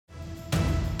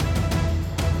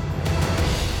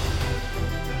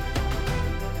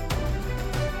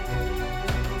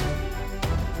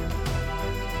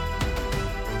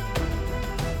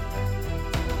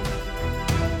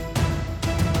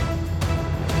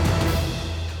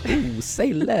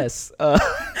Say less.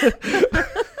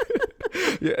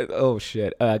 Yeah, oh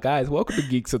shit, guys, welcome to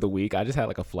Geeks of the Week. I just had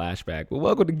like a flashback, but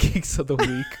welcome to Geeks of the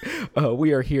Week.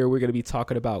 We are here. We're going to be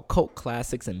talking about cult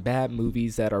classics and bad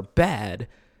movies that are bad,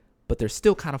 but they're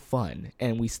still kind of fun,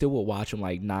 and we still will watch them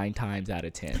like 9 times out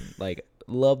of 10. Like,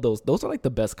 love those. Those are like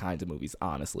the best kinds of movies,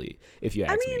 honestly, if you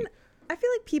ask me. I feel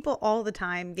like people all the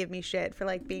time give me shit for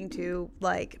like being too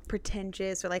like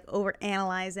pretentious or like over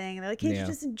analyzing. They're like, can't you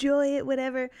just enjoy it,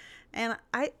 whatever? And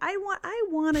I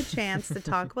want a chance to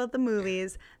talk about the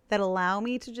movies that allow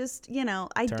me to just,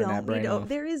 I Turn don't need to.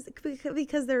 There is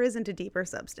because there isn't a deeper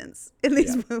substance in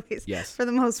these movies. Yes. For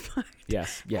the most part.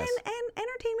 Yes. And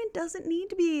entertainment doesn't need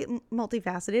to be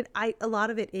multifaceted. A lot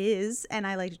of it is, and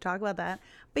I like to talk about that.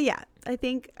 But yeah, I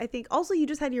think also you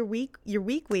just had your week.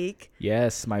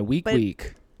 Yes, my week.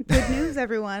 Good news,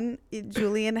 everyone.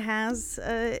 Julian has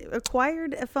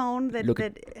acquired a phone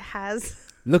that has.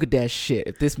 Look at that shit.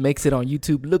 If this makes it on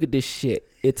YouTube, look at this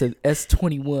shit. It's a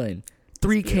S21.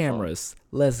 3 cameras.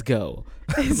 Let's go.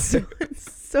 It's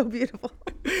so beautiful.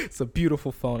 It's a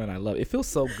beautiful phone, and I love it. It feels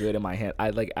so good in my hand.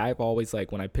 I've always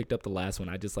like when I picked up the last one,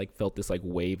 I just like felt this like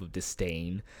wave of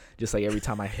disdain. Just like every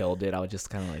time I held it, I was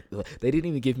just kind of like, ugh. They didn't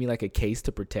even give me like a case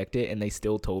to protect it, and they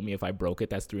still told me if I broke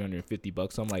it, that's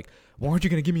 $350. So I'm like, well, aren't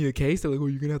you gonna give me a case? They're like, well,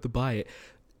 you're gonna have to buy it.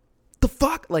 The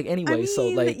fuck? Like, anyway, so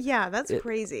like, yeah, that's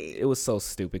crazy. It was so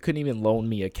stupid. Couldn't even loan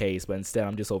me a case, but instead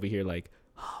I'm just over here like,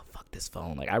 oh, fuck this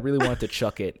phone. Like, I really wanted to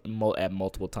chuck it at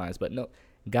multiple times, but no,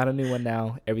 got a new one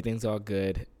now. Everything's all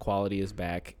good. Quality is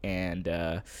back,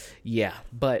 and yeah.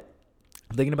 But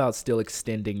thinking about still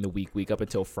extending the week up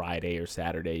until Friday or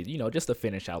Saturday, just to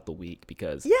finish out the week,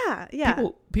 because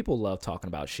people love talking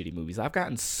about shitty movies. I've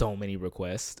gotten so many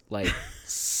requests, like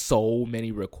so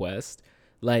many requests,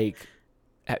 like.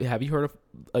 Have you heard of,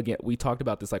 again, we talked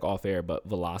about this like off air, but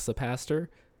Velocipaster?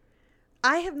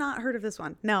 I have not heard of this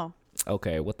one. No.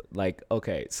 Okay.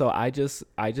 So I just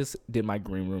did my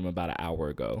green room about an hour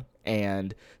ago,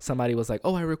 and somebody was like,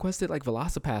 oh, I requested like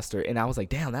Velocipaster. And I was like,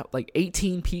 damn, that like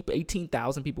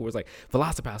 18,000 people was like,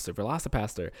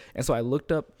 Velocipaster. And so I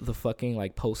looked up the fucking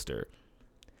like poster.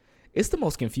 It's the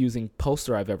most confusing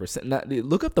poster I've ever seen. Now,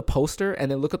 look up the poster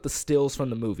and then look up the stills from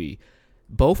the movie.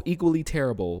 Both equally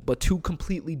terrible, but 2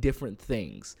 completely different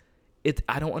things.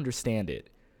 I don't understand it.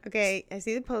 Okay, I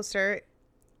see the poster.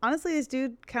 Honestly, this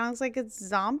dude kind of looks like a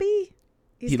zombie.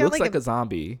 He looks like a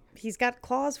zombie. He's got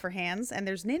claws for hands, and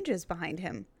there's ninjas behind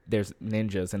him. There's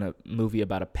ninjas in a movie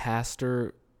about a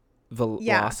pastor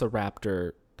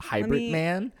velociraptor hybrid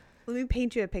man. Let me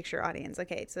paint you a picture, audience.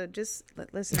 Okay, so just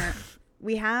listener,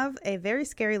 we have a very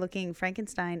scary-looking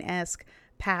Frankenstein-esque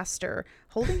pastor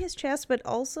holding his chest, but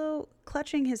also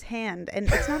clutching his hand, and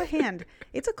it's not a hand,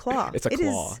 it's a claw. It's a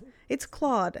claw. It's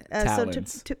clawed. So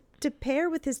to pair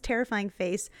with his terrifying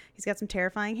face, he's got some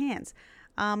terrifying hands.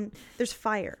 There's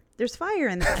fire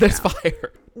in the background. There's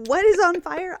fire. What is on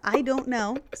fire? I don't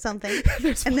know. Something.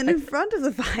 And then in front of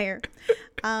the fire,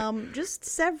 just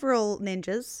several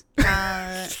ninjas.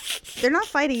 They're not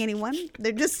fighting anyone.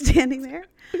 They're just standing there.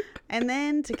 And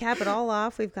then to cap it all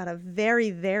off, we've got a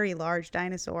very, very large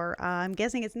dinosaur. I'm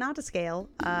guessing it's not to scale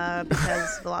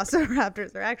because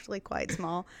velociraptors are actually quite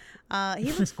small.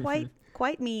 He looks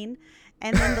quite mean.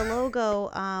 And then the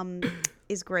logo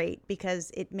is great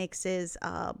because it mixes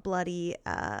bloody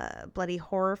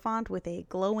horror font with a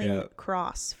glowing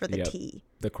cross for the T.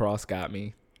 The cross got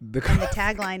me. And the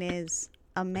tagline is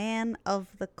 "A Man of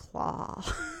the Claw."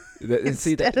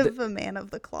 Instead of a man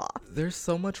of the claw. There's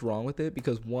so much wrong with it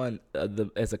because one,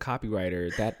 as a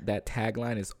copywriter, that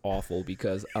tagline is awful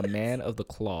because a man of the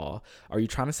claw. Are you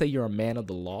trying to say you're a man of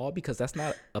the law? Because that's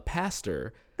not a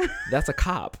pastor. That's a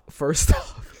cop. First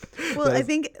off. Well, I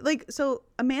think so.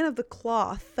 A man of the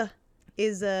cloth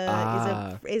is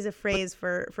a phrase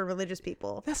for religious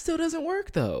people. That still doesn't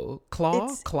work though.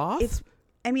 Cloth.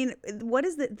 I mean, what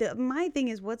is my thing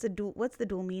is what's the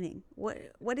dual meaning?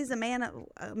 What is a man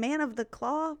of the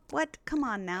claw? What? Come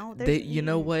on now. You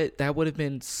know what? That would have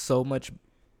been so much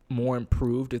more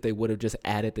improved if they would have just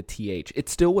added the TH. It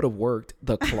still would have worked.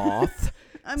 The cloth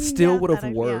would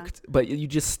have worked, but you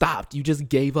just stopped. You just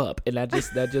gave up, and that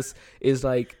just is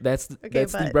like that's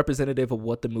the representative of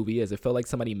what the movie is. It felt like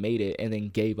somebody made it and then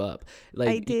gave up. Like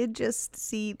I did just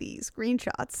see the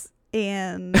screenshots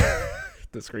and.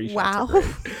 The screenshot. Wow.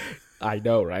 I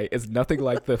know, right? It's nothing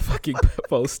like the fucking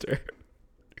poster.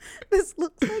 This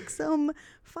looks like some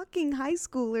fucking high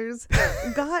schoolers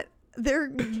got their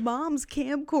mom's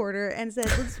camcorder and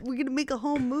said, we're going to make a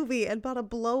home movie and bought a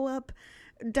blow up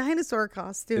dinosaur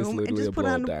costume and just put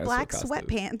on black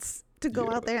sweatpants to go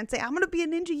out there and say, I'm going to be a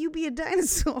ninja, you be a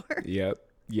dinosaur. Yep.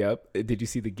 Did you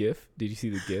see the GIF?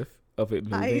 of it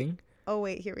moving. Oh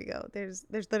wait, here we go. There's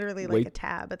literally like a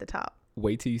tab at the top.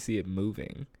 Wait till you see it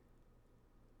moving.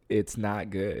 It's not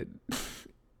good.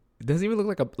 It doesn't even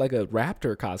look like a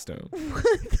raptor costume. What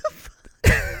the fuck?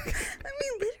 I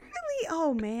mean, literally.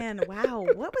 Oh man, wow.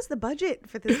 What was the budget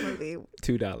for this movie?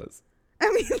 $2.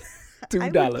 I mean, $2.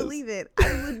 I would believe it.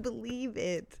 I would believe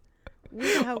it.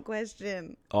 Without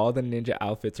question. All the ninja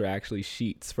outfits are actually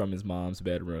sheets from his mom's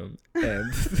bedroom,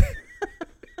 and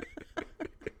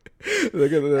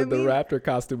look at the raptor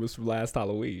costume was from last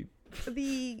Halloween.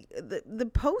 The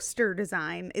poster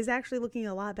design is actually looking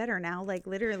a lot better now. Like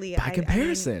literally, by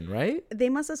comparison, right? They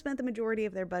must have spent the majority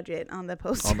of their budget on the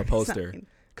poster. On the poster,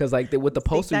 because like with the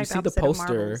poster, you see the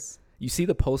poster. You see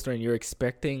the poster, and you're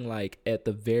expecting like at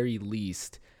the very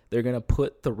least they're gonna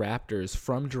put the raptors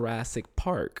from Jurassic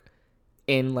Park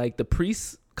in like the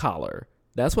priest collar.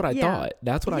 That's what I thought.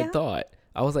 That's what I thought.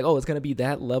 I was like, oh, it's gonna be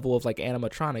that level of like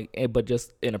animatronic, but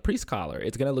just in a priest collar.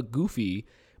 It's gonna look goofy,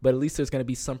 but at least there's gonna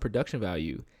be some production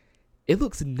value. It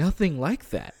looks nothing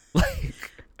like that.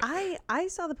 Like I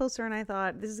saw the poster and I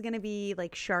thought this is gonna be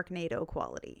like Sharknado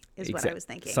quality is what I was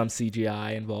thinking. Some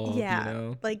CGI involved. Yeah, you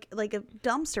know? like a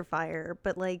dumpster fire,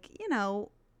 but like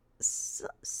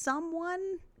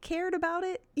someone cared about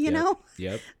it. You know.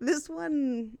 Yep. This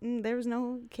one, there was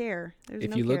no care. There's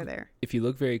no care there. If you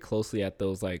look very closely at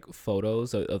those like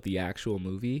photos of the actual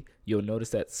movie, you'll notice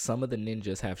that some of the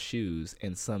ninjas have shoes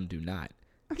and some do not.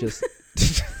 Just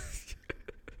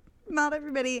not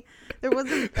everybody. There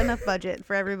wasn't enough budget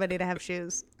for everybody to have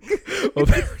shoes.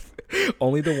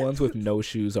 Only the ones with no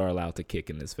shoes are allowed to kick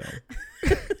in this film.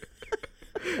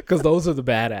 Because those are the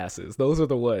badasses. Those are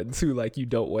the ones who like you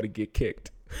don't want to get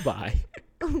kicked by.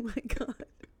 Oh my god.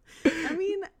 I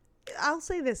mean, I'll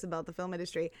say this about the film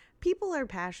industry. People are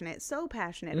passionate, so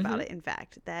passionate about it, in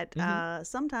fact, that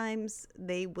sometimes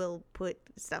they will put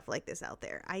stuff like this out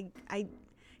there.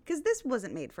 Because this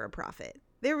wasn't made for a profit.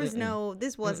 There was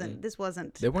this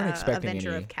wasn't they weren't expecting a venture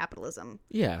any, of capitalism.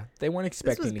 Yeah, they weren't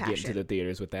expecting to get into the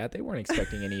theaters with that. They weren't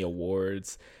expecting any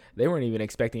awards. They weren't even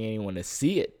expecting anyone to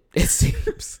see it, it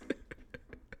seems.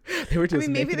 They were just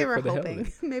maybe they were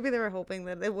hoping. Maybe they were hoping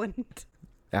that it wouldn't.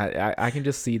 I can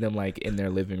just see them like in their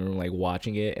living room, like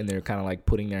watching it, and they're kind of like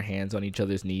putting their hands on each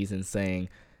other's knees and saying,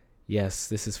 "Yes,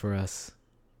 this is for us.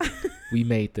 We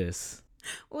made this."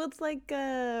 Well, it's like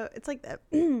that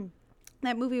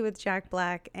that movie with Jack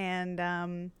Black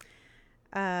and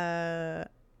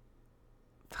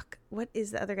what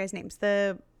is the other guy's name?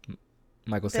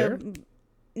 Michael Cera?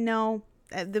 No,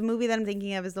 the movie that I'm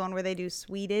thinking of is the one where they do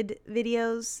sweeted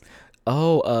videos.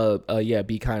 Oh, yeah,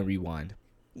 Be Kind Rewind.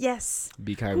 Yes.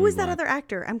 Be Kind Rewind. Who is that other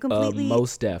actor? I'm completely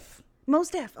Mos Def. Mos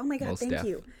Def. Oh my god, Mos thank Def.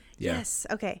 you. Yeah. Yes.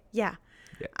 Okay. Yeah.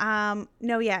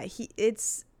 No, yeah,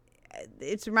 it's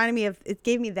reminding me of, it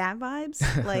gave me that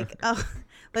vibes. Like, oh,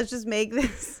 let's just make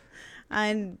this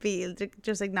and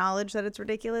just acknowledge that it's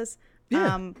ridiculous.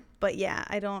 Yeah. But yeah,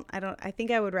 I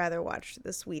think I would rather watch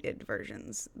the sweeted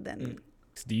versions than.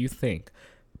 Do you think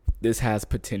this has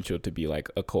potential to be like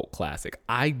a cult classic?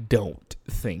 I don't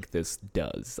think this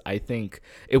does. I think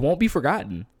it won't be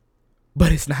forgotten,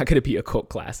 but it's not going to be a cult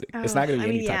classic. It's not going to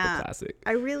be any type of classic.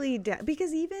 I really do,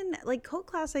 because even like cult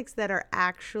classics that are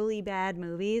actually bad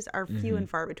movies are few and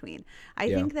far between. I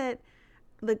think that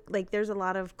like there's a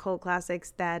lot of cult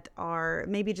classics that are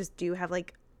maybe just do have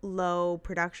like low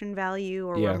production value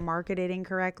or were marketed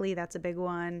incorrectly. That's a big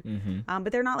one.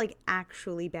 But they're not like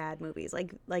actually bad movies.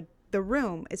 Like The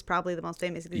Room is probably the most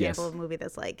famous example of a movie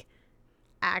that's like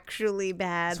actually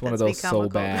bad. It's one of those so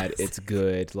bad it's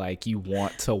good. Like you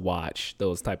want to watch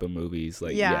those type of movies.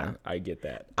 Like yeah I get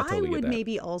that. I totally would get that.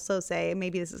 Maybe also say,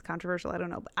 maybe this is controversial, I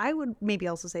don't know, but I would maybe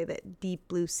also say that Deep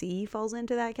Blue Sea falls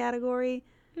into that category.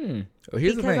 Well,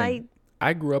 here's the thing.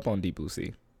 I grew up on Deep Blue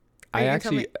Sea. I'm not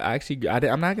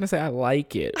gonna say I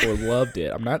like it or loved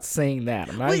it. I'm not saying that.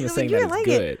 I'm not even saying that it's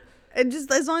good. And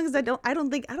just as long as I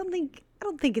don't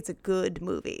think it's a good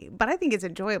movie, but I think it's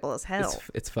enjoyable as hell.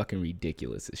 It's fucking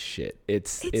ridiculous as shit.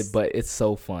 But it's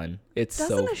so fun.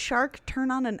 Doesn't a shark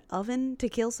turn on an oven to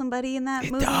kill somebody in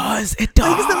that movie? It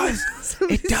does.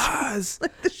 It does.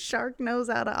 Like the shark knows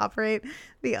how to operate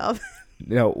the oven.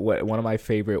 One of my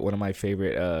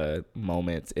favorite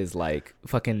moments is like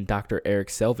fucking Dr. Eric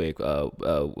Selvig,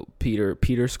 Peter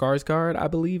Skarsgård, I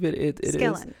believe it is.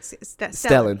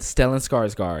 Stellan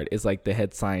Skarsgård is like the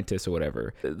head scientist or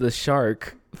whatever. The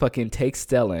shark fucking takes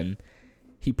Stellan,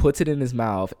 he puts it in his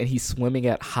mouth, and he's swimming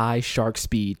at high shark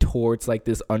speed towards like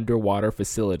this underwater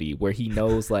facility where he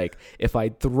knows like if I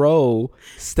throw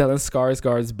Stellan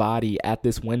Skarsgård's body at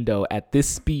this window at this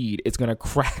speed, it's gonna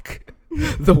crack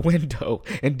the window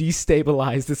and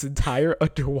destabilize this entire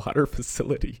underwater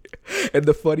facility. And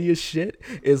the funniest shit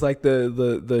is like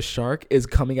the shark is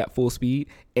coming at full speed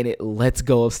and it lets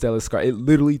go of Stellan Skarsgård. It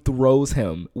literally throws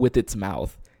him with its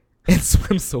mouth and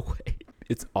swims away.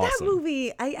 It's awesome. That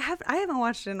movie, I haven't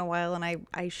watched it in a while, and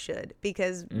I should,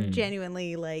 because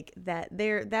genuinely, like,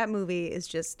 that movie is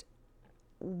just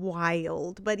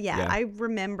wild. But yeah, I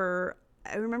remember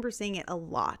seeing it a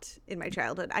lot in my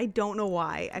childhood. I don't know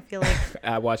why. I feel like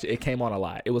I watched it. It came on a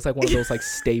lot. It was like one of those like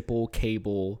staple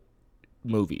cable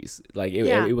movies. Like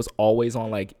it was always on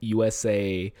like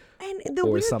USA and the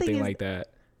or weird something thing is, like that.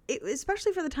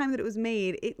 Especially for the time that it was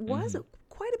made, it was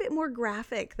quite a bit more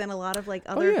graphic than a lot of like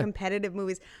other competitive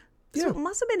movies. So it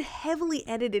must have been heavily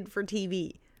edited for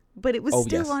TV, but it was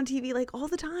still on TV like all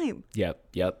the time. Yep.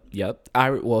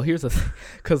 Here's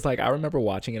because like I remember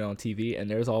watching it on TV, and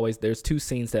there's two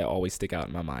scenes that always stick out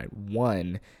in my mind.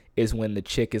 One is when the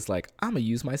chick is like, I'm gonna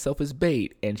use myself as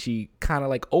bait, and she kind of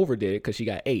like overdid it because she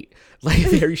got ate like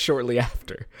very shortly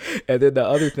after. And then the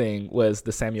other thing was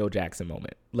the Samuel Jackson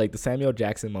moment. Like the Samuel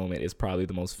Jackson moment is probably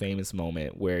the most famous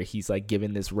moment, where he's like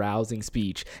giving this rousing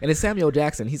speech, and it's Samuel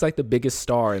Jackson. He's like the biggest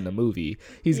star in the movie.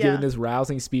 He's giving this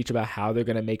rousing speech about how they're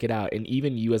gonna make it out, and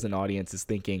even you as an audience is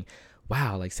thinking,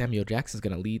 wow, like Samuel Jackson's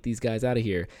going to lead these guys out of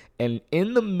here. And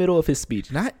in the middle of his speech,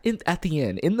 not at the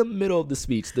end, in the middle of the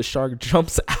speech, the shark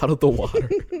jumps out of the water.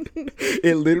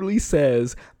 It literally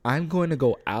says, I'm going to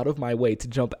go out of my way to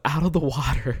jump out of the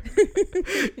water,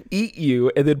 eat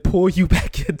you, and then pull you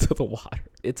back into the water.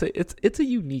 It's a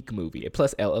unique movie.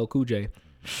 Plus LL Cool J.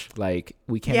 Like,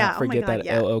 we cannot forget that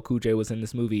LL Cool J was in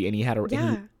this movie, and he had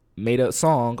he made a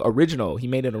song, he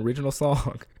made an original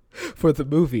song for the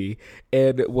movie,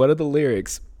 and one of the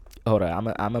lyrics, hold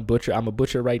on, I'm a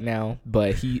butcher right now,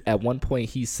 but he at one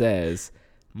point he says,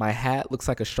 my hat looks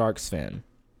like a shark's fin.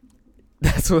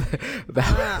 That's what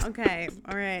okay,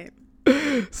 all right.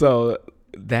 So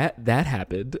that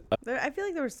happened. I feel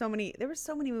like there were so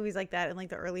many movies like that in like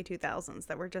the early 2000s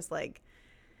that were just like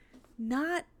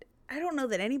not, I don't know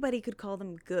that anybody could call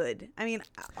them good. I mean,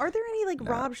 are there any like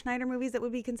Rob Schneider movies that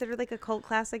would be considered like a cult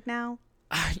classic now?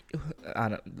 I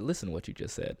don't listen to what you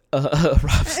just said.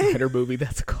 Rob Schneider movie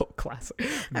that's a cult classic.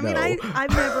 I mean,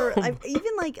 I've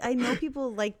even like, I know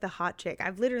people like The Hot Chick.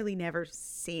 I've literally never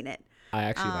seen it. I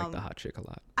actually like The Hot Chick a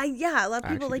lot. A lot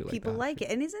of people like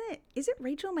it. And is it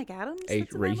Rachel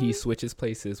McAdams? He switches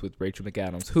places with Rachel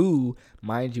McAdams, who,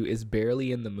 mind you, is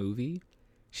barely in the movie.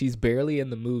 She's barely in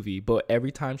the movie, but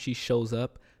every time she shows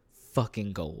up,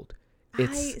 fucking gold.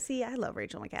 I love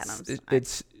Rachel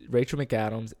McAdams. Rachel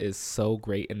McAdams is so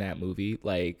great in that movie,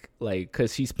 like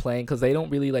because she's playing, because they don't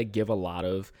really like give a lot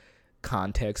of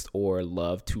context or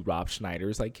love to Rob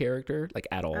Schneider's like character like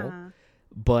at all.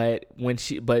 But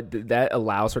that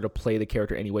allows her to play the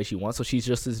character any way she wants. So she's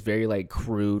just this very like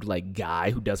crude like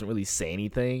guy who doesn't really say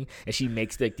anything, and she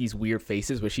makes like these weird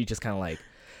faces where she just kind of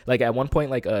like at one point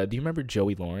like do you remember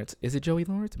Joey Lawrence? Is it Joey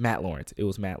Lawrence? Matt Lawrence. It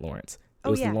was Matt Lawrence.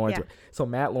 Lawrence. Yeah. So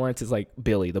Matt Lawrence is like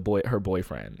Billy, her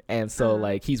boyfriend, and so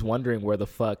like he's wondering where the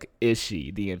fuck is she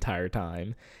the entire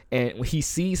time, and he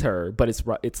sees her, but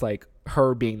it's like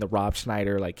her being the Rob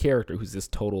Schneider like character who's this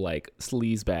total like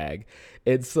sleazebag,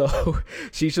 and so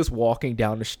she's just walking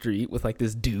down the street with like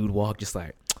this dude just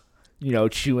like, you know,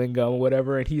 chewing gum or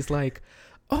whatever, and he's like,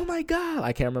 oh my god,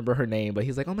 I can't remember her name, but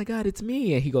he's like, oh my god, it's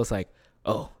me, and he goes like,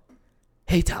 oh,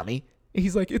 hey Tommy. And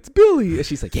he's like, it's Billy. And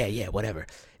she's like, yeah, whatever.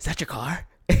 Is that your car?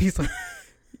 And he's like,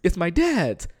 it's my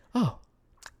dad's. Oh,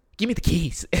 give me the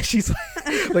keys. And she's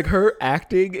like her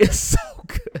acting is so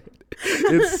good.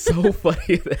 It's so funny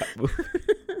in that movie.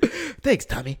 Thanks,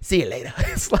 Tommy. See you later.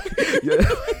 It's like,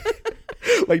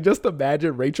 like just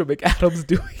imagine Rachel McAdams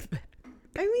doing that.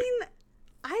 I mean,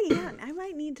 I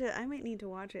might need to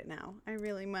watch it now. I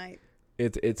really might.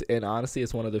 And honestly,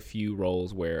 it's one of the few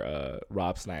roles where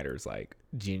Rob Schneider's like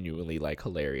genuinely like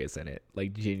hilarious in it,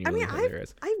 like genuinely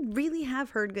hilarious. I really have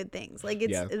heard good things. Like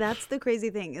that's the crazy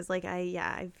thing is like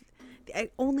I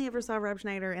only ever saw Rob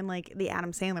Schneider in like the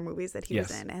Adam Sandler movies that he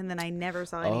was in, and then I never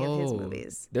saw any of his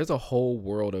movies. There's a whole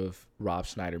world of Rob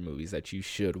Schneider movies that you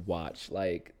should watch.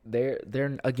 Like they're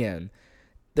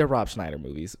Rob Schneider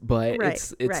movies, but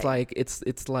it's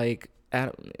like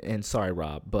and sorry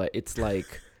Rob, but it's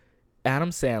like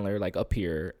Adam Sandler like up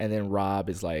here, and then Rob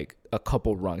is like a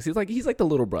couple rungs. He's like the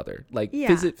little brother, like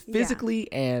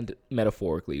physically and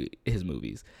metaphorically, his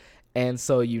movies. And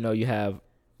so you have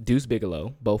Deuce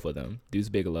Bigalow, both of them, Deuce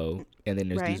Bigalow, and then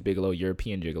there's Deuce Bigalow,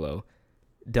 European Gigolo.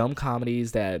 Dumb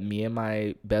comedies that me and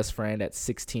my best friend at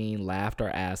 16 laughed our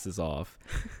asses off.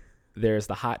 There's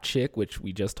The Hot Chick, which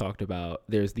we just talked about.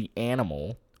 There's The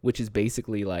Animal, which is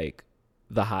basically like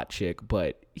the hot chick,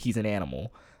 but he's an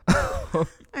animal.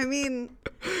 I mean,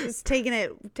 just taking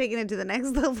it to the next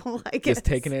level, I guess. Just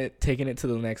taking it to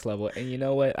the next level. And you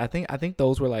know what? I think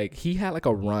those were like, he had like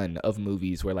a run of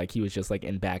movies where like he was just like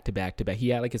in back to back to back. He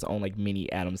had like his own like mini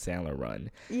Adam Sandler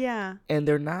run. Yeah. And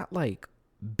they're not like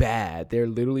bad. They're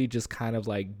literally just kind of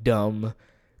like dumb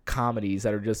comedies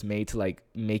that are just made to like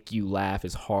make you laugh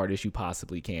as hard as you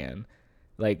possibly can.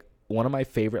 Like one of my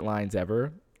favorite lines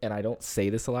ever, and I don't say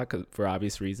this a lot for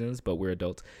obvious reasons, but we're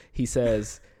adults. He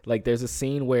says, like, there's a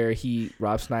scene where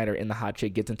Rob Schneider in The Hot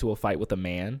Chick gets into a fight with a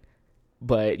man,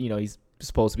 but, you know, he's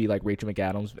supposed to be like Rachel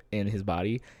McAdams in his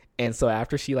body. And so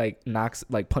after she like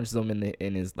punches him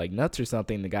in his like nuts or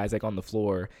something, the guy's like on the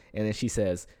floor, and then she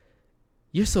says,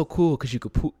 "You're so cool because you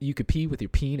could pee with your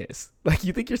penis." Like,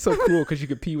 you think you're so cool because you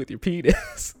could pee with your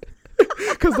penis?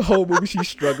 Because the whole movie she's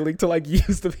struggling to like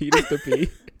use the penis to pee.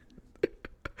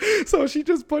 So she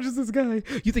just punches this guy.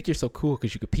 "You think you're so cool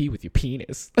because you could pee with your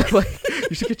penis? Like,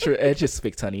 you should get your edges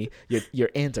fixed, honey.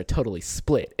 Your ends are totally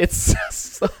split." It's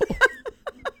so.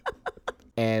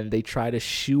 And they try to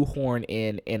shoehorn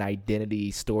in an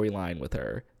identity storyline with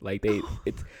her. Like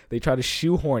they try to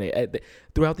shoehorn it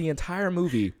throughout the entire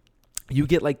movie. You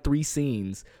get like 3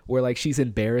 scenes where like she's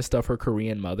embarrassed of her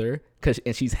Korean mother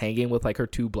and she's hanging with like her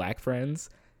 2 black friends,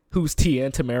 who's Tia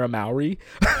and Tamara Mowry.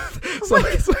 So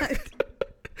it's like.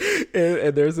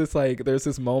 And there's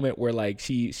this moment where like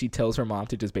she tells her mom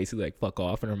to just basically like fuck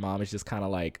off, and her mom is just kind of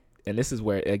like, and this is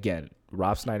where, again,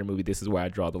 Rob Schneider movie, this is where I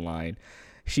draw the line.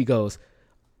 She goes,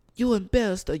 "You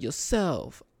embarrassed of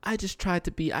yourself. I just tried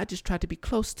to be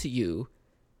close to you.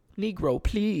 Negro,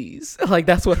 please." Like,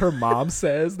 that's what her mom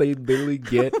says. They literally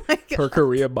get her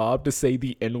Korean mom to say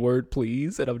the N-word,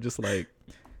 please. And I'm just like,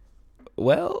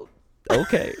 well,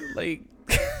 okay. Like,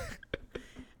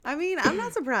 I mean, I'm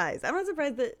not surprised. I'm not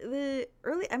surprised that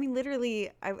literally,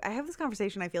 I have this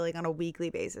conversation, I feel like, on a weekly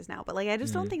basis now. But, like, I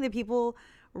just don't think that people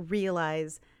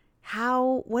realize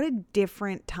what a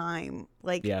different time,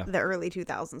 like, the early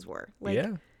 2000s were. Like,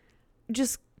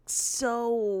 just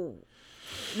so,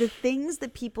 the things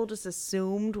that people just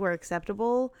assumed were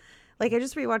acceptable. Like, I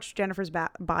just rewatched Jennifer's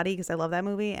Body because I love that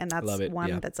movie. And that's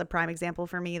that's a prime example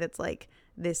for me that's like,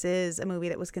 this is a movie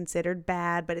that was considered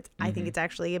bad, but I think it's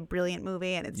actually a brilliant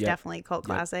movie, and it's definitely a cult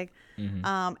classic.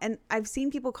 And I've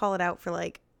seen people call it out for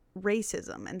like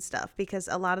racism and stuff because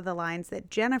a lot of the lines that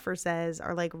Jennifer says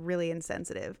are like really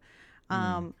insensitive.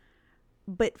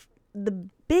 But the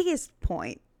biggest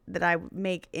point that I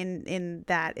make in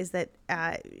that is that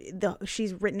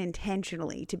she's written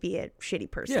intentionally to be a shitty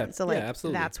person. Yeah, so like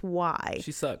absolutely. That's why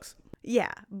she sucks.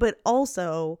 Yeah, but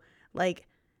also like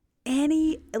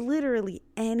literally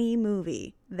any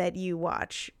movie that you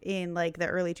watch in like the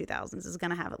early 2000s is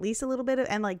going to have at least a little bit of,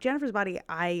 and like Jennifer's Body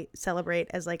I celebrate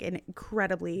as like an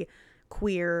incredibly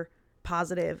queer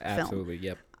positive film. Absolutely.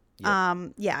 Yep.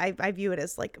 I view it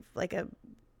as like a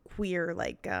queer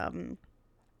like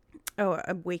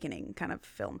awakening kind of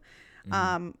film.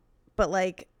 But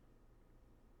like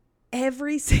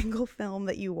every single film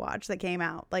that you watch that came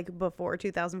out like before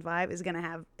 2005 is going to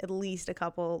have at least a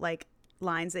couple like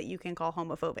lines that you can call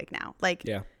homophobic now. Like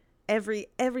every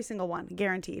single one,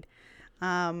 guaranteed.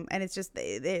 And it's just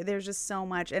there's just so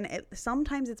much, and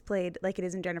sometimes it's played like it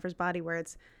is in Jennifer's Body, where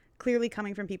it's clearly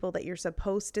coming from people that you're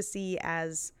supposed to see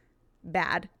as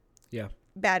bad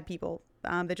people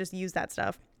that just use that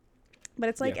stuff. But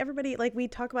it's like everybody, like we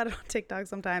talk about it on TikTok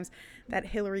sometimes, that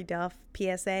Hillary Duff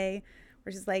PSA,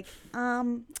 where she's like,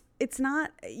 it's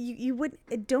not, you would,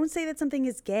 don't say that something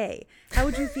is gay. How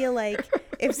would you feel like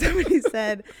if somebody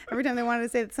said, every time they wanted to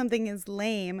say that something is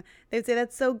lame, they would say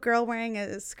that's so girl wearing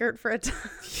a skirt for a top.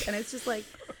 And it's just like,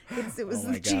 it was oh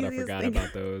my the God, cheesiest I forgot thing.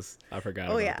 about those. I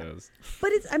forgot about those.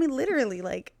 But it's, I mean, literally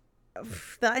like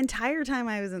the entire time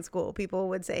I was in school, people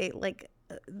would say like,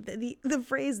 the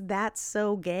phrase "that's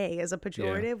so gay" as a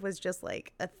pejorative was just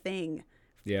like a thing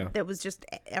that was just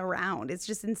around. It's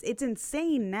just it's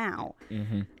insane now.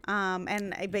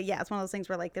 But yeah, it's one of those things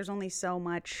where like there's only so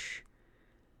much.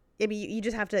 I mean, you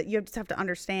just have to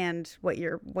understand what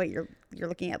you're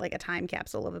looking at, like a time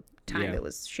capsule of a time that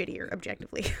was shittier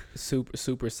objectively.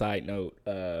 Super side note.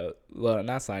 Well,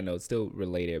 not side note, still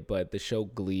related, but the show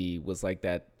Glee was like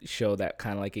that show that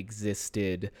kind of like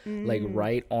existed like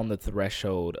right on the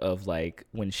threshold of like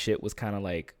when shit was kind of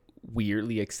like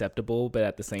weirdly acceptable, but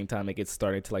at the same time it gets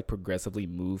started to like progressively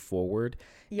move forward.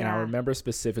 And I remember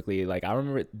specifically, like I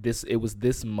remember it was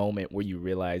this moment where you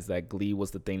realize that Glee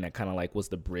was the thing that kind of like was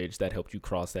the bridge that helped you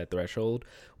cross that threshold,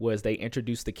 was they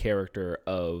introduced the character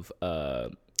of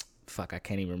fuck, I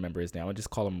can't even remember his name. I'll just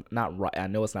call him not right. I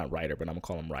know it's not Ryder, but I'm gonna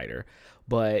call him Ryder.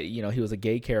 But you know, he was a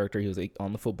gay character. He was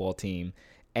on the football team,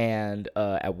 and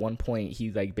at one point he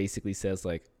like basically says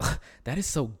like, "That is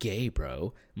so gay,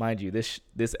 bro." Mind you, this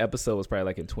episode was probably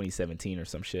like in 2017 or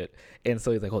some shit. And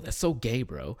so he's like, "Oh, that's so gay,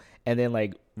 bro." And then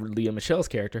like Leah Michelle's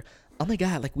character, "Oh my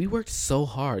God, like we worked so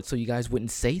hard so you guys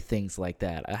wouldn't say things like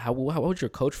that. How would your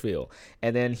coach feel?"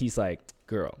 And then he's like,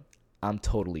 "Girl, I'm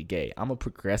totally gay. I'm a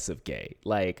progressive gay.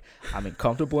 Like, I'm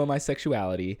comfortable in my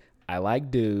sexuality. I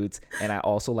like dudes, and I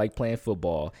also like playing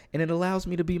football, and it allows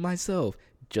me to be myself.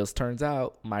 Just turns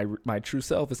out my true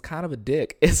self is kind of a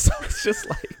dick." And so it's just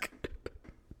like,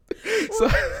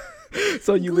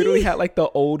 so you literally had like the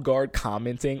old guard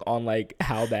commenting on like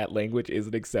how that language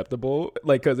isn't acceptable,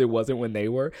 like because it wasn't when they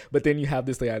were. But then you have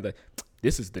this thing like,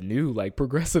 this is the new like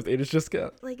progressive. It is just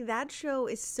like that show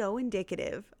is so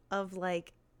indicative of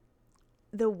like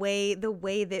the way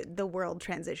that the world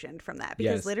transitioned from that,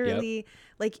 because literally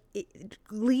like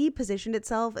Glee positioned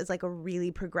itself as like a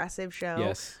really progressive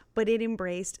show, but it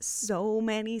embraced so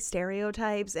many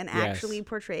stereotypes and actually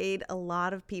portrayed a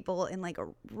lot of people in like a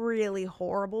really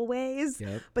horrible ways.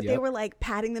 But they were like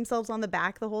patting themselves on the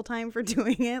back the whole time for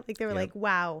doing it. Like they were like,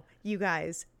 "Wow, you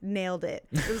guys nailed it."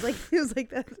 It was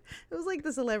like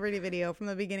the celebrity video from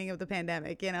the beginning of the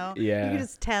pandemic, you know? You could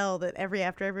just tell that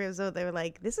after every episode they were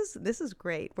like, this is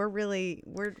great.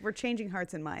 We're changing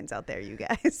hearts and minds out there, you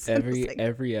guys.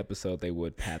 Every episode they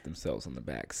would pat themselves on the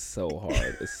back so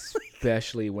hard,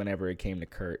 especially whenever it came to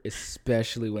Kurt. It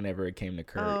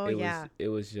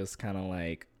was just kind of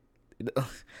like,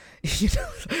 you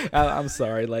know, I'm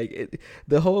sorry, like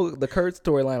the Kurt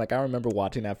storyline, like I remember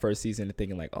watching that first season and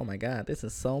thinking like, oh my God, this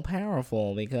is so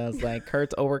powerful, because like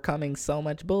Kurt's overcoming so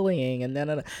much bullying, and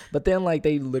then but then like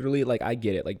they literally, like, I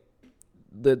get it, like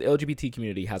the LGBT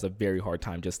community has a very hard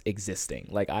time just existing.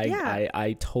 Like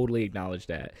I totally acknowledge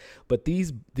that. But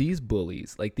these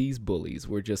bullies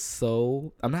were just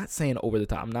so, I'm not saying over the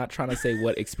top. I'm not trying to say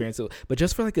what experience it was, but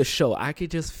just for like a show, I could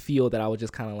just feel that I was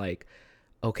just kind of like,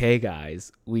 okay,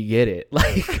 guys, we get it.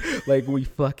 Like we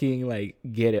fucking like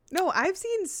get it. No, I've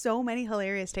seen so many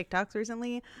hilarious TikToks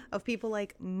recently of people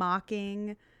like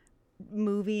mocking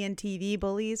movie and TV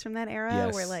bullies from that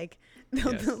era, where like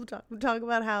they'll talk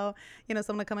about how, you know,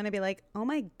 someone will come in and be like, "Oh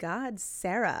my God,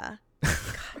 Sarah,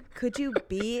 could you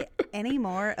be any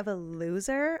more of a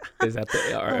loser?" Is that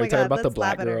are you talking about the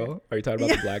black girl? Are you talking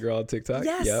about the black girl on TikTok?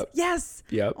 Yes.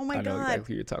 Yep. Oh my God. I know exactly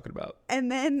who you're talking about.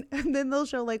 And then they'll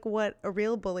show like what a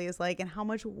real bully is like and how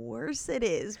much worse it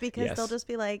is, because they'll just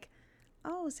be like,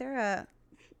 "Oh, Sarah,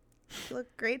 you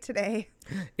look great today."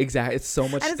 Exactly. It's so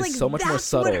much. It's so much more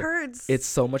subtle. What hurts. It's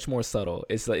so much more subtle.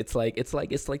 It's like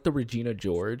the Regina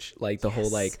George, like the whole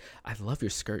like, "I love your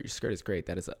skirt. Your skirt is great.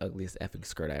 That is the ugliest effing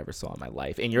skirt I ever saw in my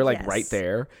life." And you're like right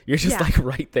there. You're just like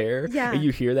right there. Yeah. And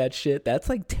you hear that shit. That's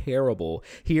like terrible.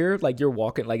 Here, like you're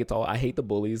walking, like it's all. I hate the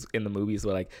bullies in the movies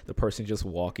where like the person just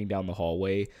walking down the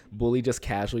hallway, bully just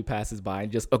casually passes by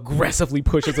and just aggressively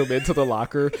pushes him into the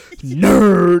locker.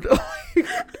 Nerd.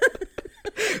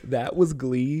 That was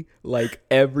Glee. Like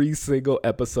every single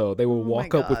episode, they would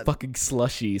walk up with fucking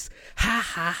slushies. Ha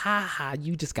ha ha ha!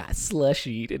 You just got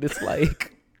slushied, and it's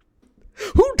like,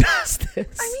 who does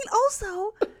this? I mean,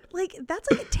 also, like that's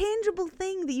like a tangible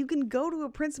thing that you can go to a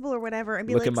principal or whatever and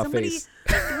be like, somebody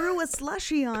threw a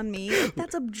slushie on me.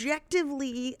 That's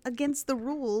objectively against the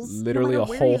rules. Literally a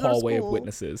whole hallway of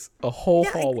witnesses. A whole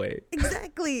hallway.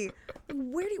 Exactly.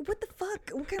 What the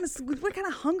fuck? What kind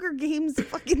of Hunger Games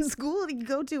fucking school do you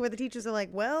go to where the teachers are like,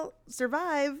 "Well,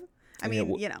 survive"? I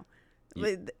mean, you know,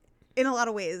 in a lot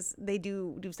of ways they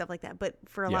do stuff like that, but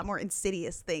for a lot more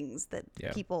insidious things that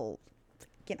people,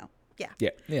 you know.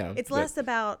 Yeah. It's less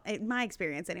about, in my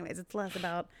experience anyways, it's less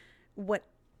about what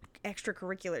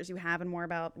extracurriculars you have and more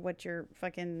about what your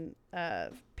fucking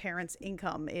parents'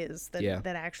 income is that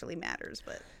actually matters.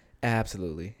 But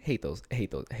absolutely hate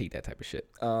that type of shit.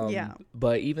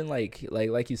 But even like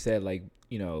you said, like,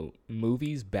 you know,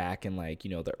 movies back in like, you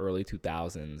know, the early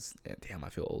 2000s, and damn, I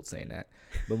feel old saying that,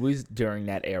 but movies during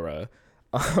that era,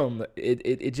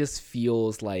 it just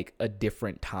feels like a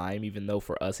different time, even though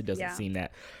for us it doesn't seem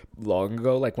that long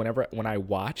ago. Like when I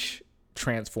watch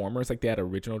Transformers, like that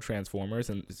original Transformers,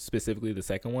 and specifically the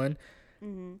second one,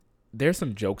 there's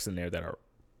some jokes in there that are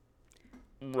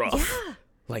rough,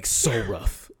 like so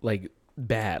rough, like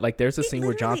bad. Like there's a scene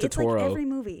where John Turturro,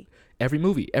 like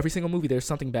every single movie, there's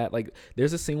something bad. Like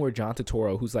there's a scene where John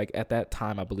Turturro, who's like at that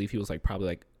time, I believe he was like probably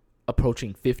like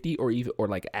approaching 50 or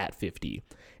like at 50.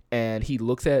 And he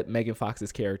looks at Megan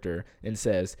Fox's character and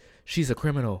says, "She's a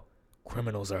criminal.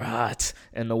 criminals are hot.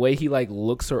 And the way he like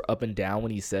looks her up and down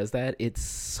when he says that, it's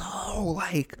so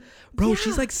like, bro,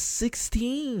 she's like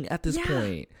 16 at this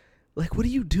point. Like, what are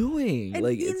you doing? And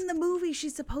like in the movie,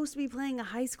 she's supposed to be playing a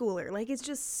high schooler. Like, it's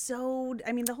just so.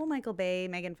 I mean, the whole Michael Bay,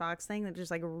 Megan Fox thing that just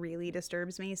like really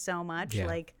disturbs me so much.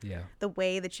 Like, the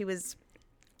way that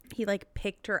he like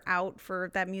picked her out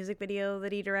for that music video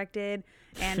that he directed,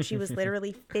 and she was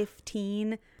literally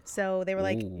 15. So they were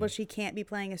like, well, she can't be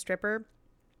playing a stripper.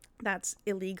 That's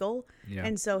illegal.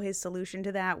 And so his solution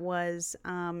to that was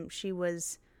she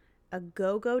was a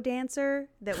go-go dancer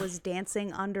that was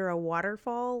dancing under a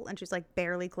waterfall, and she's like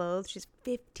barely clothed. She's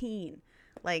 15.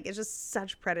 Like, it's just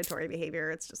such predatory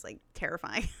behavior. It's just like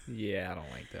terrifying. Yeah, I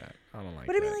don't like that.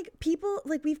 But I mean, like, people,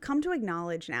 like, we've come to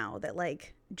acknowledge now that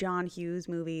like John Hughes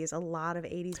movies, a lot of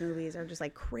 80s movies are just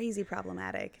like crazy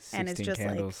problematic. And it's just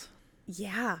Candles. Like,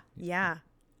 yeah.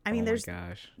 I mean, there's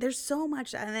so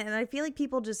much, and I feel like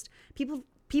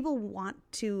people want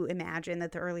to imagine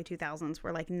that the early 2000s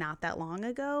were like not that long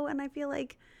ago, and I feel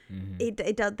like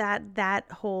it does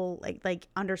that whole like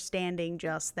understanding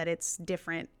just that it's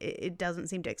different. It doesn't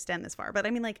seem to extend this far. But I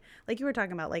mean, like you were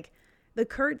talking about, like the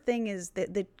Kurt thing is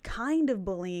that the kind of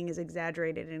bullying is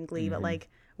exaggerated in Glee, but like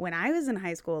when I was in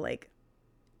high school, like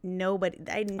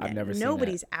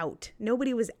nobody's out.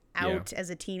 Nobody was out as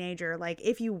a teenager. Like,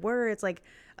 if you were, it's like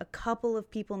a couple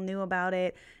of people knew about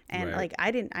it, and like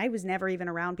I was never even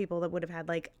around people that would have had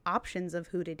like options of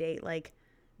who to date. Like,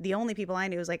 the only people I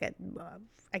knew was like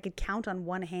I could count on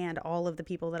one hand all of the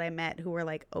people that I met who were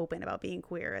like open about being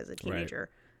queer as a teenager.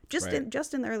 Just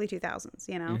in the early 2000s,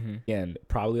 you know. And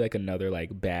probably like another like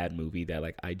bad movie that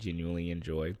like I genuinely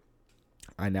enjoy.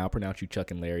 I now pronounce you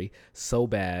Chuck and Larry. So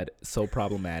bad, so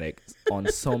problematic on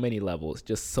so many levels,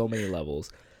 just so many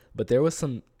levels. But there was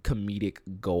some comedic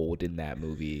gold in that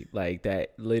movie, like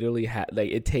that literally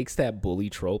like it takes that bully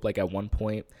trope. Like at one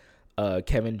point,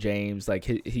 Kevin James, like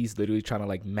he's literally trying to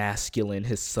like masculine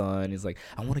his son. He's like,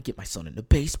 I want to get my son into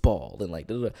baseball, and like,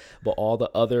 but all the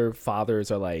other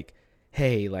fathers are like,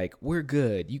 hey, like, we're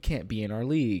good. You can't be in our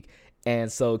league.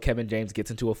 And so Kevin James gets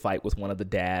into a fight with one of the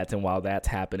dads, and while that's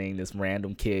happening, this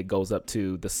random kid goes up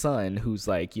to the son, who's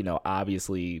like, you know,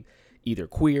 obviously either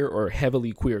queer or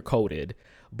heavily queer coded.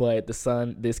 But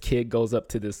this kid goes up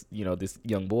to this, you know, this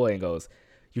young boy and goes,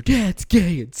 your dad's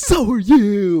gay and so are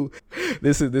you.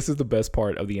 This is the best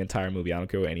part of the entire movie. I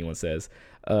don't care what anyone says,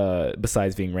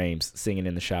 besides Ving Rhames singing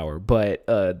in the shower. But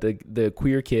the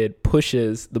queer kid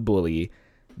pushes the bully.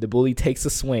 The bully takes a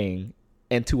swing,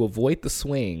 and to avoid the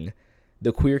swing,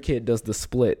 the queer kid does the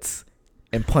splits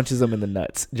and punches him in the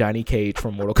nuts, Johnny Cage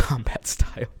from Mortal Kombat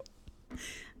style.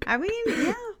 I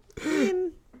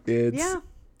mean,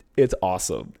 it's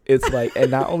awesome. It's like,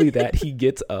 and not only that, he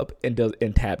gets up and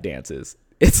tap dances.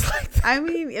 It's like that. I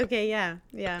mean, okay, yeah,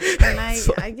 and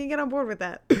I can get on board with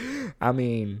that. I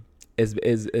mean, as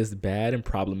bad and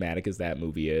problematic as that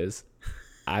movie is,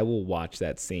 I will watch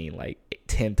that scene like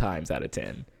 10 times out of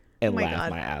 10 and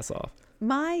laugh my ass off.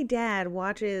 My dad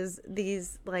watches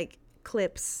these like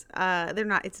clips.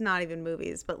 It's not even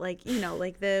movies, but like, you know,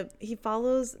 like he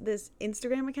follows this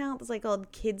Instagram account that's like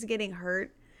called Kids Getting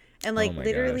Hurt, and like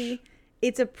literally gosh.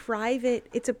 it's a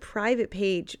private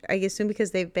page, I assume,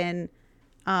 because they've been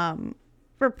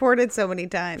reported so many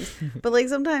times. But like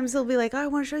sometimes he'll be like, oh, I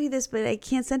want to show you this, but I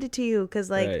can't send it to you because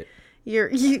like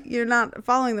you're not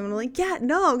following them. And I'm like, yeah,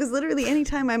 no, because literally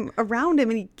anytime I'm around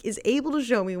him and he is able to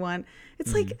show me one,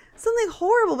 it's like something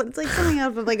horrible, but it's like something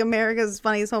out of like America's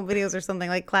Funniest Home Videos or something,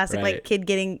 like classic like kid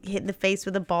getting hit in the face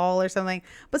with a ball or something.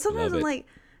 But sometimes I'm like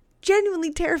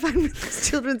genuinely terrified with this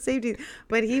children's safety,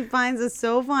 but he finds it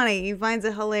so funny. He finds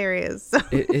it hilarious. So.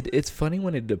 It's funny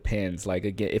when it depends. Like,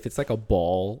 again, if it's like a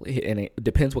ball, and it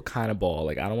depends what kind of ball.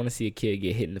 Like, I don't want to see a kid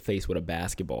get hit in the face with a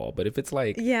basketball, but if it's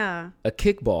like a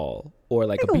kickball or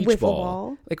like a beach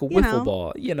ball, like a wiffle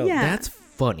ball, you know, that's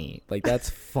funny. Like, that's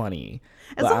funny.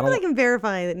 As long as I can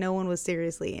verify that no one was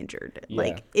seriously injured,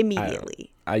 like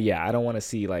immediately. I don't want to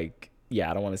see I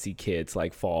don't want to see kids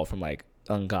like fall from like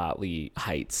ungodly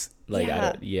heights. Like,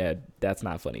 that's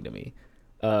not funny to me.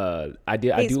 I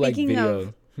do like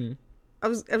video. I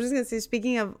was just gonna say,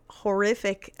 speaking of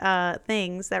horrific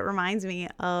things, that reminds me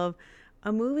of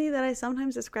a movie that I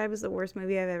sometimes describe as the worst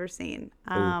movie I've ever seen.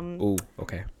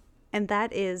 Okay. And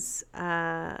that is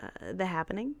The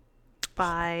Happening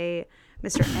by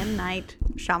Mr. M. Night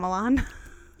Shyamalan.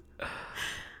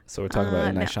 So we're talking about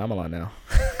M. Night Shyamalan now.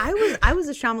 I was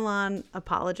a Shyamalan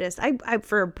apologist. I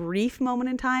for a brief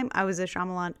moment in time, I was a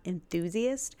Shyamalan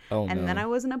enthusiast, then I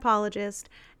was an apologist,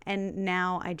 and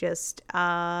now I just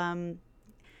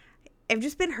I've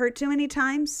just been hurt too many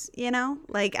times, you know?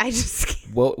 Like, I just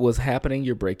can't. What was happening?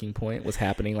 Your breaking point was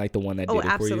happening, like the one that did it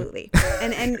absolutely. for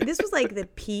you? And this was like the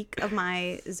peak of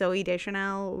my Zooey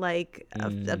Deschanel like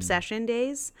obsession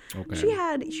days.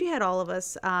 Okay. She had all of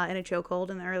us in a chokehold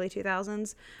in the early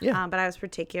 2000s. Yeah. But I was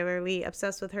particularly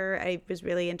obsessed with her. I was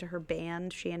really into her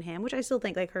band, She and Him, which I still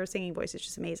think like her singing voice is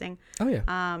just amazing. Oh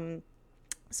yeah.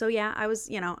 So yeah, I was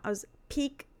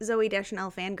peak Zooey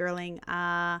Deschanel fangirling.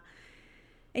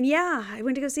 And yeah, I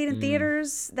went to go see it in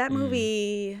theaters. That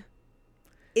movie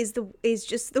is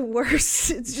just the worst.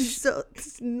 It's just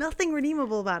there's nothing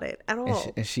redeemable about it at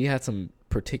all. And she had some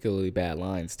particularly bad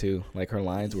lines too. Like her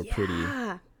lines were pretty.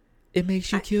 Yeah. It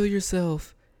makes you kill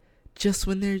yourself, just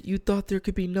when you thought there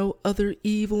could be no other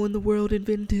evil in the world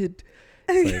invented.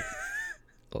 It's like,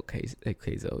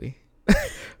 okay, Zoe.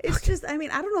 It's just, I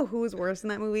mean, I don't know who was worse in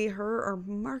that movie, her or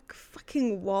Mark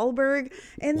fucking Wahlberg.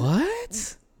 And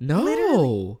what? No.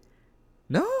 Literally.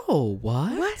 No.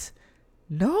 What?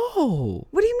 No.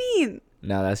 What do you mean?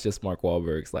 No, that's just Mark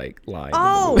Wahlberg's like line.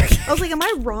 Oh, I was like, am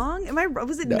I wrong?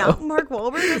 Was it not Mark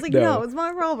Wahlberg? I was like, no, it's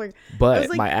Mark Wahlberg. But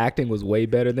like, my acting was way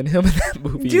better than him in that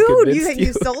movie. Dude,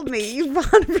 you sold me. You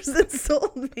 100%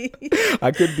 sold me.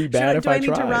 I couldn't be bad if I tried.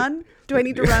 Do I need to run? Do I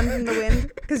need to run from the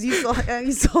wind? Because you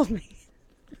sold me.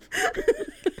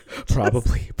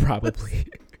 Probably.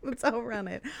 That's how I run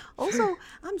it. Also,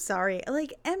 I'm sorry.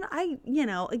 Like, and I,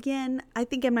 again, I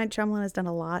think M. Night Shyamalan has done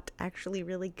a lot actually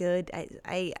really good.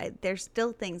 I there's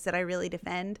still things that I really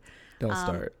defend. Don't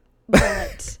start.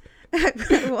 But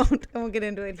I won't get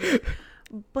into it here.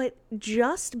 But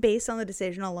just based on the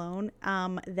decision alone,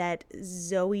 that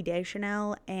Zooey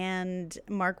Deschanel and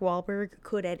Mark Wahlberg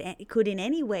could in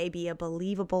any way be a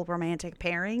believable romantic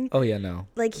pairing. Oh yeah, no.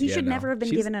 Like he should never have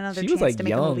been given another chance to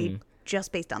make a movie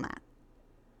just based on that.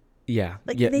 Yeah.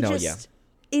 Like yeah. they No. just,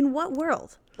 Yeah. In what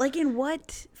world? Like in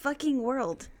what fucking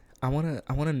world? I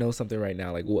wanna know something right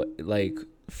now. Like what? Like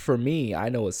for me, I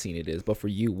know what scene it is, but for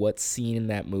you, what scene in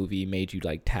that movie made you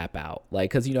like tap out? Like,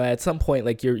 because at some point,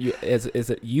 like you as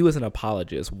an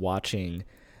apologist watching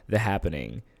The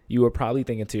Happening, you were probably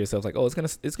thinking to yourself like, oh, it's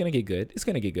gonna get good. It's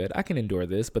gonna get good. I can endure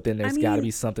this. But then there's got to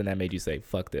be something that made you say,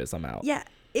 fuck this, I'm out. Yeah,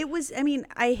 it was. I mean,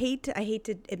 I hate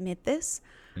to admit this,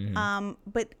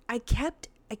 but I kept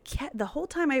the whole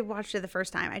time I watched it the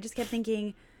first time, I just kept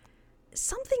thinking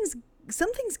something's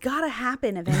gotta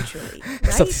happen eventually, right?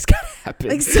 Something's gotta happen.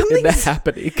 Like something's The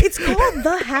Happening. It's called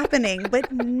The Happening,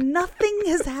 but nothing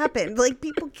has happened. Like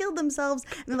people killed themselves,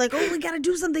 and they're like, "Oh, we gotta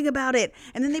do something about it,"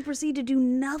 and then they proceed to do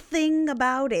nothing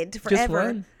about it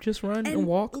forever. Just run and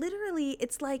walk. Literally,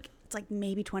 it's like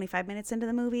maybe 25 minutes into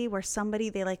the movie where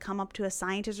they like come up to a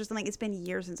scientist or something. It's been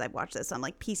years since I've watched this, so I'm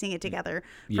like piecing it together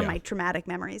from my traumatic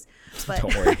memories. But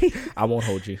Don't worry, I won't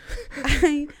hold you.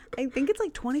 I think it's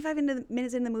like 25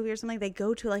 minutes in the movie or something. They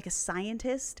go to like a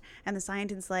scientist, and the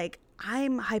scientist's like,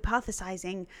 I'm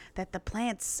hypothesizing that the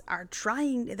plants are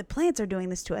doing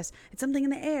this to us. It's something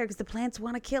in the air because the plants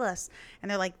want to kill us. And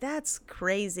they're like, that's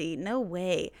crazy. No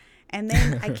way. And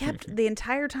then I kept the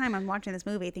entire time I'm watching this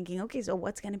movie thinking, okay, so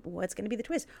what's gonna be the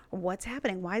twist? What's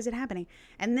happening? Why is it happening?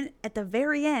 And then at the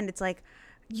very end, it's like,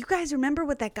 you guys remember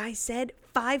what that guy said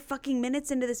 5 fucking minutes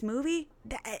into this movie?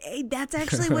 That's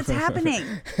actually what's happening.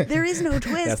 There is no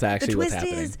twist. That's actually the twist what's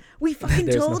happening. is we fucking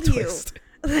There's told no you. twist.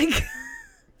 Like,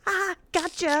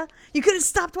 gotcha. You could have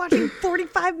stopped watching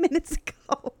 45 minutes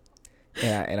ago.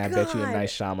 Yeah, and I bet you M. Night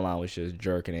Shyamalan was just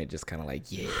jerking it, just kind of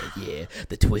like, yeah,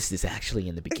 the twist is actually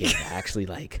in the beginning. Actually,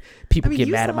 like, people get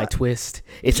mad at my twist.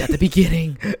 It's at the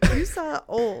beginning. You saw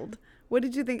Old. What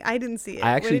did you think? I didn't see it.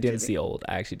 I actually didn't see Old.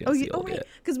 I actually didn't see Old yet.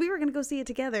 Because we were going to go see it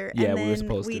together. Yeah, and then we were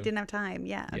supposed to. We didn't have time.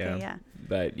 Yeah, okay, yeah.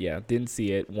 But yeah, didn't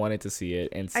see it. Wanted to see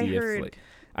it and see if like.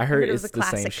 I heard it was the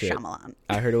same shit. Shyamalan.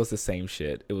 I heard it was the same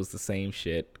shit. It was the same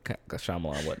shit,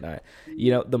 Shyamalan, whatnot.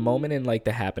 You know, the moment in like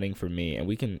The Happening for me, and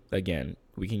we can get,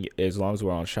 as long as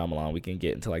we're on Shyamalan, we can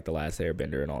get into like The Last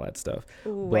Airbender and all that stuff.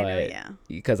 Ooh, but, I know, yeah.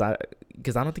 Because I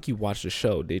don't think you watched the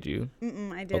show, did you?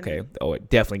 I didn't. Okay. Oh,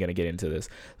 definitely gonna get into this.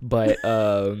 But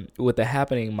with The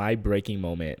Happening, my breaking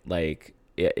moment, like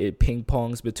it ping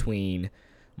pongs between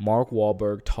Mark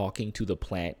Wahlberg talking to the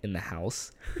plant in the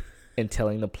house. And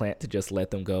telling the plant to just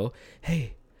let them go.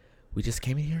 Hey, we just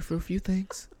came in here for a few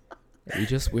things. We're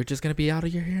just gonna be out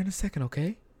of here in a second,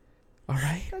 okay? All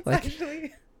right. That's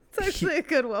actually a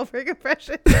good Wahlberg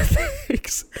impression.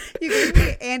 Thanks. You gave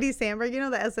me Andy Samberg,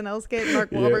 the SNL skit. Mark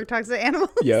Wahlberg talks to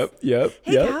animals. Yep.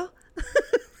 Hey, cow.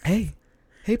 hey,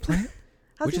 plant.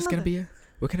 How's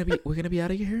we're gonna be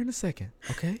out of here in a second,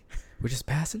 okay? We're just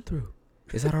passing through.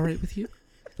 Is that all right with you?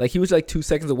 Like, he was like 2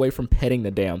 seconds away from petting the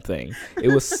damn thing. It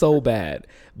was so bad.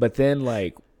 But then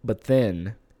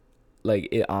like,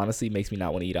 it honestly makes me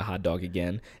not want to eat a hot dog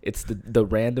again. It's the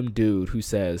random dude who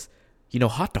says,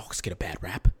 hot dogs get a bad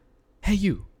rap. Hey,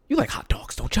 you like hot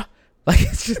dogs, don't ya? Like,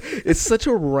 it's such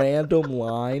a random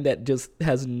line that just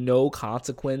has no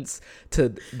consequence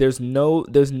to, there's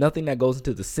nothing that goes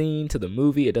into the scene, to the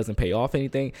movie. It doesn't pay off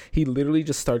anything. He literally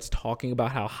just starts talking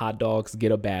about how hot dogs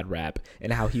get a bad rap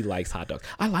and how he likes hot dogs.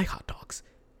 I like hot dogs.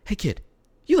 Hey, kid,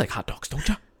 you like hot dogs, don't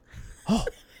ya? Oh,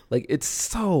 like, it's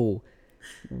so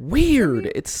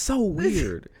weird. It's so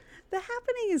weird. The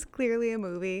Happening is clearly a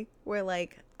movie where,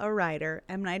 like, a writer,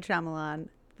 M. Night Shyamalan,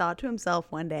 thought to himself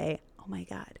one day, oh my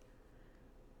God,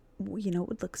 what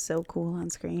would look so cool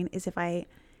on screen is if I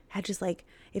had just, like,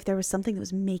 if there was something that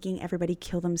was making everybody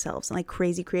kill themselves in, like,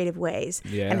 crazy creative ways.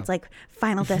 Yeah. And it's like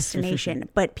Final Destination,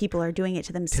 but people are doing it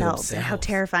to themselves. And how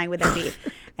terrifying would that be?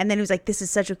 And then he was like, this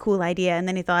is such a cool idea. And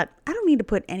then he thought, I don't need to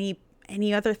put any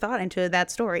other thought into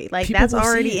that story. Like, people that's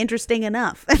already interesting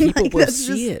enough. People like, will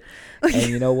see it. And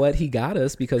you know what? He got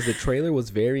us because the trailer was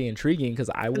very intriguing, because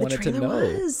I wanted to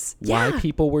know why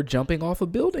people were jumping off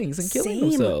of buildings and killing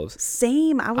themselves.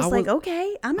 Same. I was like,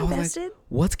 okay, I'm invested. Like,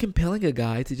 what's compelling a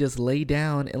guy to just lay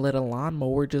down and let a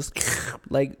lawnmower just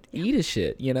like eat his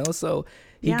shit, So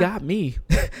he got me.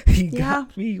 He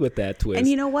got me with that twist. And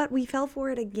you know what? We fell for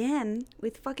it again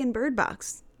with fucking Bird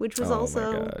Box, which was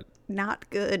also not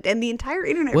good. And the entire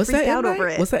internet freaked out over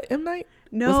it. Was that M. Night?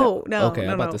 No. Okay, no, I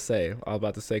was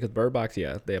about to say, because Bird Box,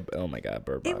 oh my God,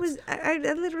 Bird Box. It was, I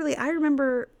literally, I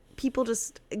remember people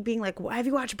just being like, well, have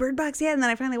you watched Bird Box yet? And then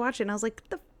I finally watched it, and I was like,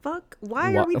 the fuck?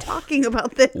 Why are we talking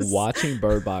about this? Watching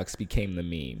Bird Box became the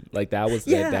meme. Like, that was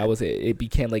it. It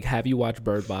became like, have you watched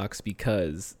Bird Box?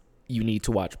 Because you need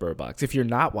to watch Bird Box. If you're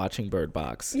not watching Bird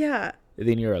Box,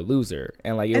 then you're a loser.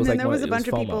 And like, there was a bunch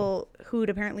of people who'd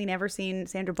apparently never seen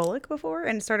Sandra Bullock before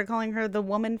and started calling her the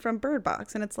woman from Bird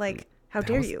Box. And it's like, how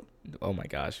dare you? Oh my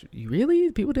gosh. You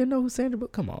really? People didn't know who Sandra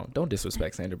Bullock? Come on. Don't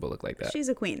disrespect Sandra Bullock like that. She's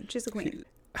a queen.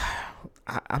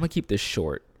 I'm going to keep this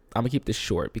short.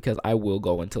 Because I will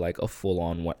go into like a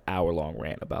full-on 1 hour long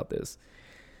rant about this.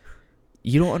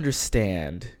 You don't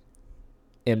understand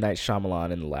M. Night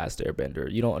Shyamalan in The Last Airbender.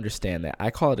 You don't understand that.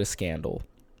 I call it a scandal.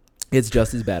 It's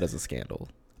just as bad as a scandal.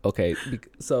 Okay,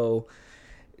 so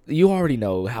you already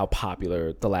know how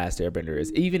popular The Last Airbender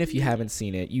is. Even if you haven't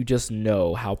seen it, you just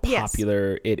know how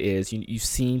popular it is. You've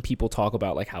seen people talk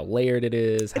about like how layered it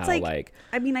is. It's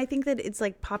I mean, I think that it's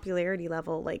like popularity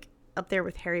level, like up there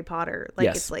with Harry Potter. Like,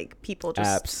 it's like people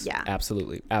just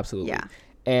absolutely. Yeah.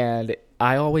 And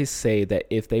I always say that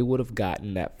if they would have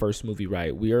gotten that first movie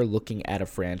right, we are looking at a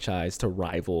franchise to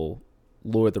rival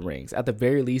Lord of the Rings. At the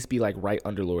very least, be like right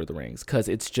under Lord of the Rings, because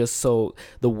it's just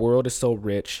the world is so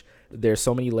rich. There's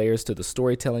so many layers to the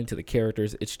storytelling, to the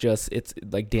characters. It's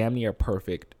like damn near a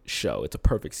perfect show. It's a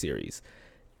perfect series.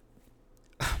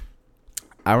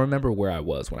 I remember where I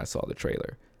was when I saw the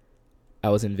trailer. I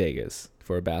was in Vegas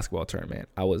for a basketball tournament.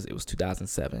 It was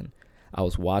 2007. I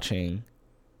was watching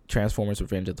Transformers: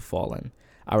 Revenge of the Fallen.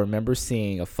 I remember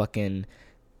seeing a fucking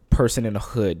person in a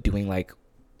hood doing like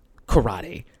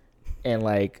karate, and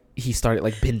like he started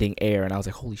like bending air, and I was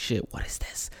like, holy shit, what is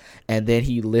this? And then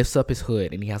he lifts up his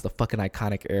hood and he has the fucking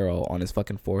iconic arrow on his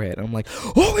fucking forehead, and I'm like,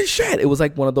 holy shit. It was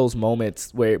like one of those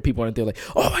moments where people aren't there like,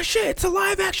 oh my shit, it's a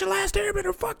live action Last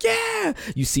Airbender, fuck yeah.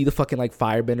 You see the fucking like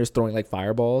firebenders throwing like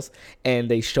fireballs, and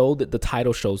they showed that the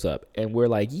title shows up, and we're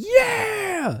like,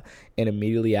 yeah. And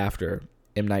immediately after,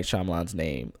 M. Night Shyamalan's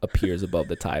name appears above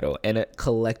the title, and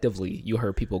collectively you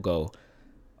heard people go,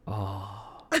 oh.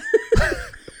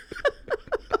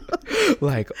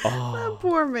 Like, oh, that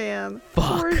poor man.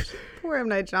 Fuck. Poor M.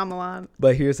 Night Shyamalan.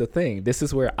 But here's the thing. This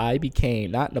is where I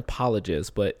became not an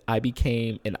apologist, but I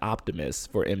became an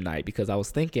optimist for M. Night, because I was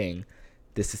thinking,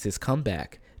 this is his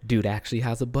comeback. Dude actually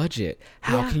has a budget.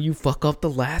 How can you fuck up The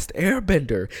Last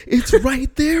Airbender? It's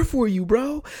right there for you,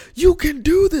 bro. You can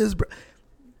do this, bro.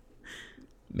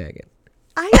 Megan.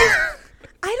 I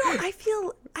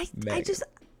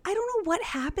don't know what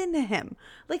happened to him.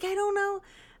 Like, I don't know.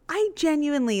 I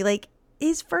genuinely, like,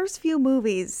 his first few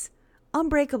movies,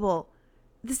 Unbreakable,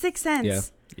 The Sixth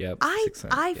Sense. Yeah. I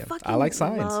like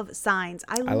Signs. love Signs.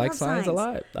 I like love Signs a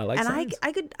lot. Signs.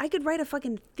 I could write a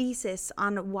fucking thesis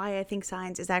on why I think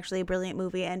Signs is actually a brilliant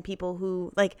movie, and people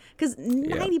who like, because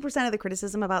 90% of the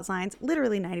criticism about Signs,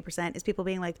 literally 90%, is people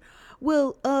being like,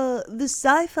 well, the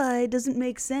sci-fi doesn't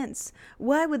make sense.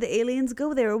 Why would the aliens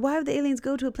go there? Or why would the aliens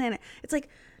go to a planet? It's like,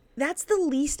 that's the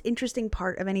least interesting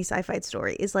part of any sci-fi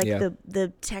story, is like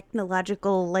the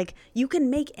technological, like, you can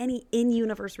make any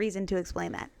in-universe reason to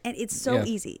explain that, and it's so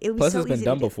easy. It was Plus, so it's been easy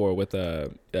done to do. before with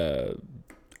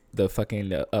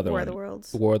the other War one. of the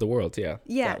Worlds. War of the Worlds, yeah.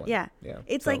 Yeah, That one. yeah. Yeah.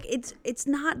 It's So, like it's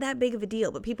not that big of a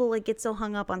deal, but people like get so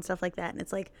hung up on stuff like that, and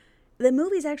it's like the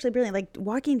movie's actually brilliant. Like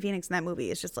Joaquin Phoenix in that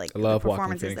movie is just like I love the Joaquin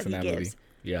performances Phoenix that in he that gives. movie.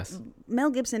 Yes. Mel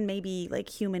Gibson may be like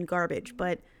human garbage,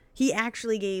 but he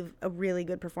actually gave a really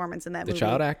good performance in that The movie.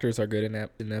 child actors are good in that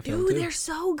film Dude, too. they're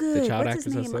so good. The child What's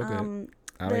his actors are name? so good.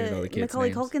 I don't even know the kids' Macaulay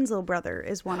names. Culkin's little brother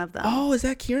is one of them. Oh, is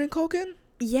that Kieran Culkin?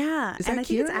 Yeah, Is and that I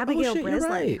think it's Kieran? Oh, Abigail shit, you're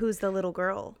Breslin right. who's the little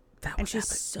girl. That And was she's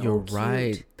so You're cute.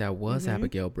 right. That was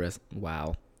Abigail Breslin.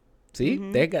 Wow. See,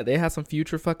 they had some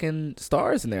future fucking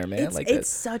stars in there, man. It's, like it's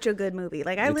such a good movie.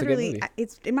 Like I It's a good literally, movie.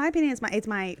 it's in my opinion, it's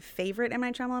my favorite M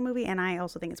Night Shyamalan movie, and I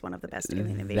also think it's one of the best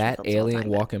alien invasion that films of all alien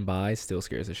time. walking by still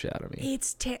scares the shit out of me.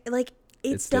 It's like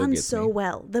it's still done gets so me.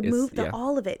 well. The It's- move, yeah.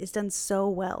 all of it is done so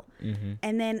well.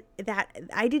 And then that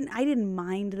I didn't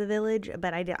mind The Village,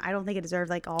 but I don't think it deserved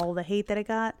like all the hate that it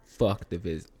got. Fuck the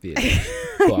village.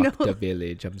 Fuck the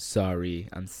village. I'm sorry.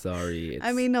 It's,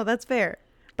 I mean, no, that's fair.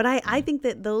 But I think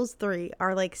that those three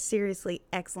are like seriously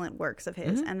excellent works of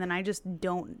his, and then I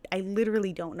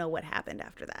literally don't know what happened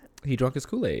after that. he drunk his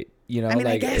Kool-Aid. You know, I mean,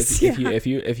 I like guess,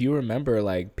 if you remember,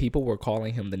 like people were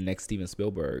calling him the next Steven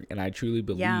Spielberg, and I truly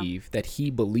believe that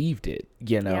he believed it.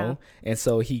 You know, and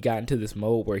so he got into this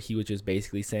mode where he was just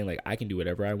basically saying like, I can do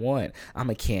whatever I want.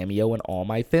 I'm a cameo in all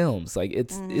my films. Like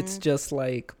it's just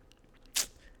like,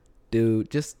 dude,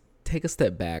 just take a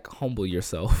step back, humble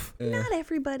yourself. Not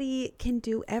everybody can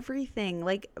do everything.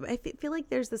 Like I feel like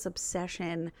there's this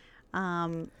obsession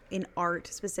in art,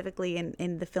 specifically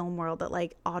in the film world, that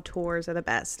like auteurs are the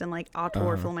best, and like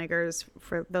auteur filmmakers,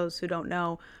 for those who don't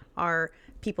know, are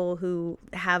people who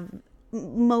have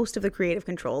most of the creative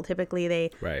control. Typically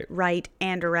they write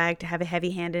and direct, have a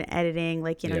heavy hand in editing,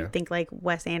 like, you know, think like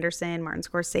Wes Anderson, Martin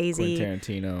Scorsese, Quentin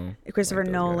Tarantino, Christopher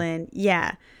Nolan.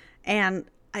 Yeah. And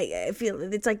I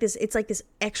feel it's like this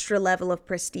extra level of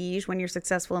prestige when you're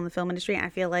successful in the film industry. And I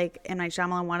feel like M. Night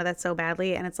Shyamalan wanted that so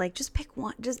badly, and it's like, just pick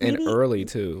one, just maybe, and early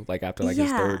too, like after like his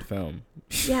third film.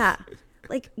 Yeah.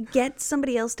 Like get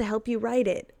somebody else to help you write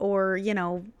it, or you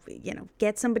know,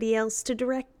 get somebody else to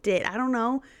direct it. I don't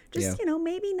know. Just you know,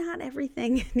 maybe not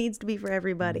everything needs to be for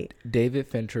everybody. David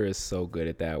Fincher is so good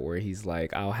at that, where he's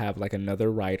like, I'll have like another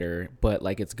writer, but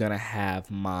like it's gonna have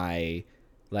my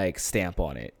like stamp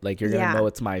on it. Like you're gonna know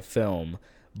it's my film,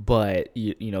 but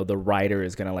you know the writer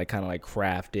is gonna like kind of like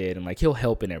craft it, and like he'll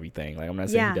help in everything. Like I'm not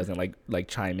saying he doesn't like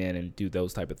chime in and do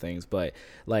those type of things, but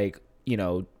like, you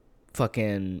know,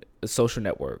 fucking Social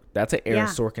Network, that's an Aaron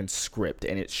Sorkin script,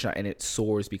 and it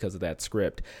soars because of that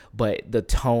script. But the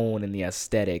tone and the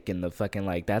aesthetic and the fucking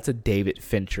like, that's a David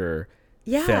Fincher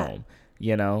film.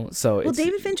 You know, so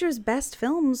David Fincher's best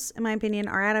films, in my opinion,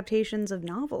 are adaptations of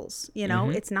novels. You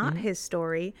know, it's not his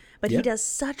story, but he does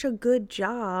such a good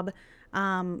job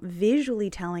visually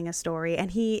telling a story,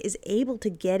 and he is able to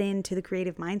get into the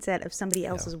creative mindset of somebody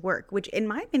else's work, which in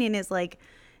my opinion is like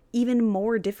even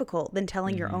more difficult than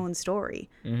telling your own story.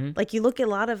 Like you look at a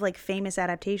lot of like famous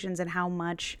adaptations and how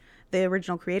much the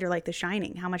original creator, like The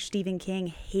Shining, how much Stephen King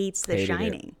hates The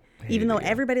Shining. Even though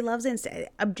everybody loves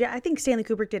it. I think Stanley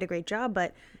Kubrick did a great job,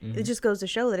 but it just goes to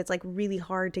show that it's like really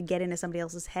hard to get into somebody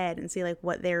else's head and see like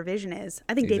what their vision is.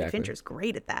 I think David Fincher's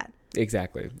great at that.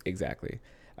 Exactly.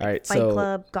 All right, Fight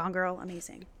Club, Gone Girl,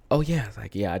 amazing. Oh yeah,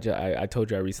 like I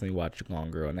told you I recently watched Gone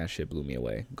Girl, and that shit blew me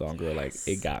away. Gone Girl, like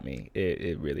it got me.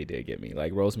 It really did get me.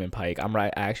 Like Rosamund Pike,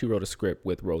 I actually wrote a script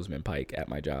with Rosamund Pike at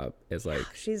my job as like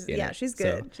she's good. So She's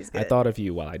good. I thought of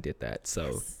you while I did that.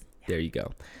 So there you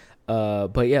go.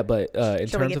 But in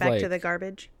Shall terms we get of back like to the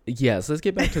garbage? Yes, let's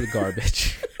get back to the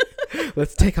garbage.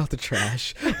 Let's take out the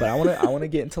trash. But I want to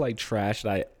get into like trash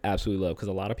that I absolutely love, because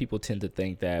a lot of people tend to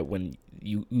think that when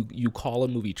you call a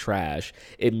movie trash,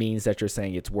 it means that you're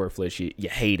saying it's worthless, you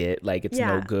hate it, like it's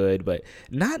no good. But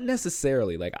not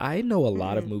necessarily. Like I know a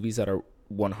lot of movies that are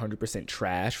 100%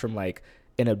 trash from like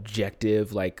an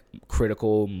objective, like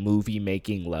critical movie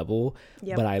making level,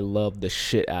 but I love the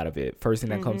shit out of it. First thing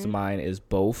that comes to mind is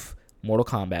both Mortal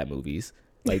Kombat movies,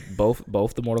 like both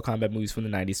the Mortal Kombat movies from the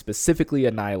 90s, specifically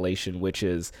Annihilation, which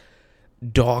is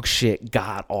dog shit,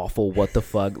 god awful, what the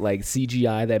fuck, like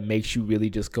CGI that makes you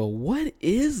really just go, what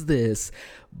is this?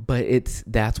 But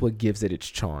that's what gives it its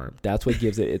charm. That's what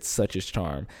gives it such its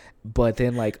charm. But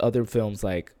then like other films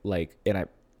like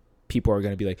people are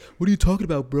going to be like, what are you talking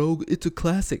about, bro? It's a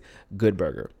classic. Good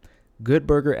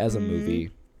Burger as a movie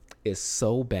is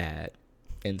so bad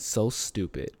and so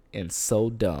stupid and so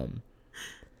dumb.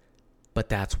 But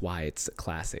that's why it's a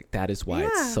classic. That is why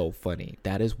it's so funny.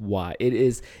 That is why it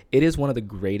is one of the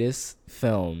greatest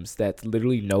films that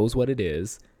literally knows what it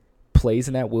is, plays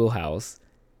in that wheelhouse,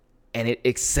 and it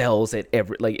excels at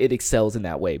it excels in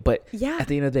that way. But Yeah. at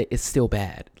the end of the day, it's still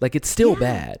bad. Like, it's still Yeah.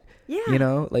 bad. Yeah. You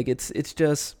know, like it's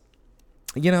just,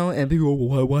 you know, and people go,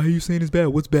 well, why are you saying it's bad?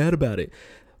 What's bad about it?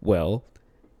 Well,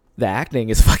 the acting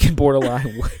is fucking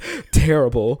borderline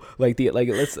terrible. I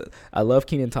love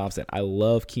Kenan Thompson. I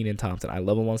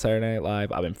love him on Saturday Night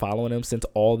Live. I've been following him since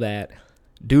all that.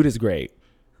 Dude is great.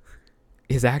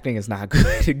 His acting is not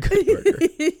good in Good Burger.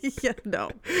 Yeah,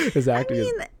 no. His acting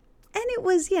is. And it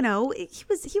was, you know, he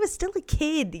was still a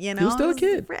kid, you know. He was still a It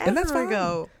kid, forever and that's fine.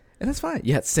 ago. And that's fine.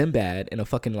 You had Sinbad in a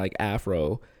fucking like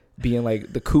afro, being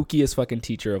like the kookiest fucking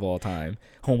teacher of all time.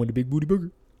 Home with the big booty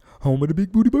burger. Home with the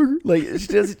big booty burger. Like, it's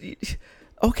just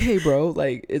okay, bro.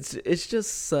 Like, it's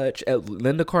just such.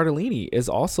 Linda Cardellini is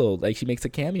also like, she makes a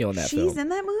cameo in that film. She's in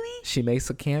that movie? She makes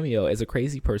a cameo as a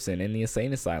crazy person in the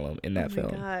insane asylum in that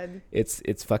film. God.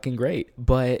 It's fucking great.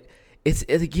 But it's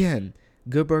again,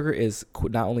 Good Burger is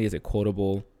not only is it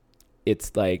quotable,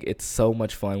 it's like, it's so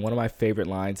much fun. One of my favorite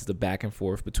lines is the back and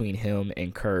forth between him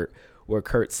and Kurt, where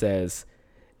Kurt says,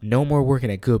 "No more working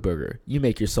at Good Burger. You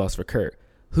make your sauce for Kurt."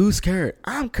 "Who's Kurt?"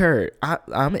 "I'm Kurt.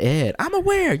 I'm Ed." "I'm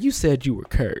aware. You said you were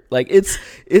Kurt." Like, it's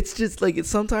just like, it's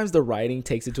sometimes the writing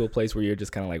takes it to a place where you're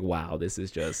just kind of like, wow, this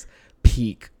is just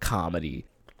peak comedy.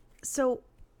 So,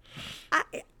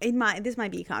 this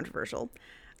might be controversial,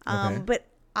 Okay. but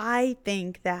I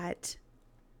think that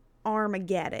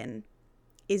Armageddon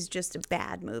is just a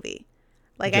bad movie.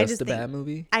 Like, I just think, bad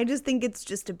movie. I just think it's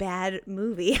just a bad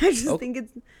movie. I think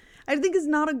it's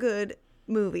not a good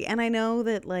movie. And I know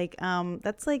that, like,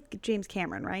 that's like James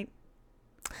Cameron, right?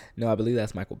 No, I believe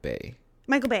that's Michael Bay.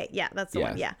 Michael Bay. Yeah, that's the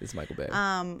one. Yeah. It's Michael Bay.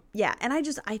 Yeah. And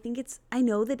I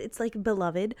know that it's like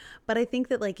beloved, but I think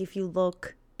that, like, if you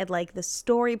look at like the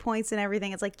story points and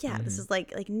everything, it's like, yeah, this is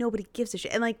like nobody gives a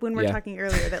shit. And like when we're talking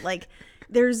earlier that like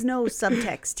there's no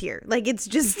subtext here. Like,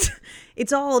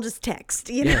 it's all just text,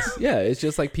 you know? Yes, yeah, it's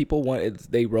just like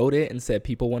they wrote it and said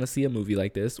people want to see a movie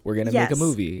like this. We're going to make a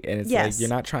movie. And it's like, you're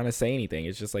not trying to say anything.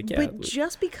 It's just like, yeah. But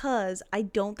just because I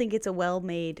don't think it's a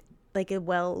well-made, like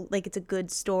it's a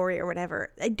good story or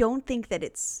whatever, I don't think that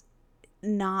it's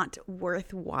not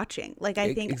worth watching. Like,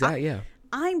 I think exactly, yeah.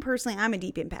 I'm a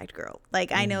Deep Impact girl.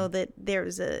 Like, I know that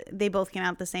they both came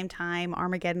out at the same time.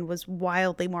 Armageddon was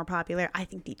wildly more popular. I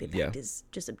think Deep Impact is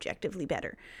just objectively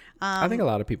better. I think a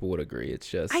lot of people would agree. It's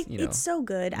just, it's so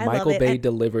good. I Michael love it. Bay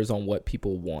delivers on what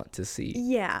people want to see.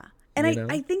 Yeah. And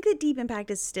I think that Deep Impact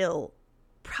is still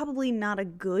probably not a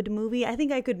good movie. I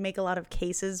think I could make a lot of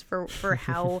cases for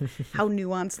how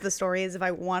nuanced the story is if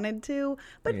I wanted to,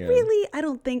 but really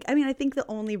I think the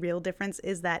only real difference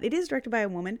is that it is directed by a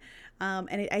woman,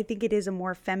 and I think it is a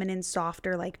more feminine,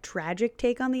 softer, like tragic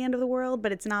take on the end of the world,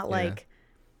 but it's not like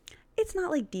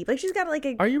deep. Like, she's got like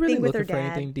a Are you really thing with looking her for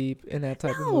dad. anything deep in that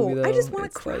type of movie though? I just want to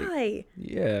It's cry.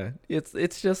 Yeah,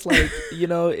 it's just like,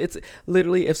 it's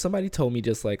literally, if somebody told me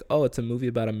just like, oh, it's a movie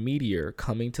about a meteor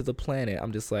coming to the planet,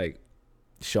 I'm just like,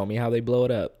 show me how they blow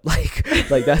it up. Like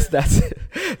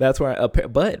that's where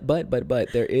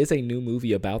but there is a new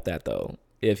movie about that though,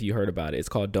 if you heard about it. It's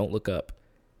called Don't Look Up.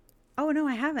 Oh no,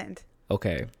 I haven't.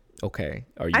 Okay,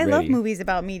 are you I ready? love movies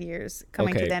about meteors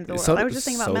coming to the end of the world. I was just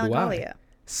thinking about Melancholia.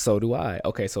 So do I.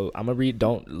 Okay, so I'm gonna read.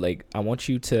 I want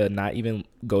you to not even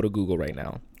go to Google right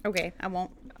now. Okay, I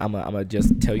won't. I'm gonna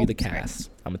just tell you the cast.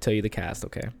 Sorry. I'm gonna tell you the cast.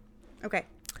 Okay. Okay.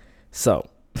 So,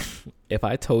 if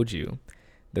I told you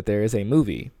that there is a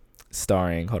movie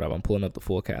starring, hold up, I'm pulling up the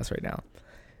full cast right now.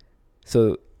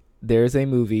 So there's a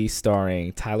movie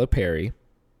starring Tyler Perry,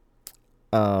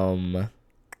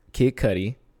 Kid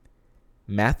Cudi,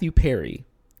 Matthew Perry,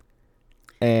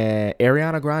 and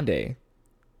Ariana Grande.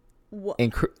 What?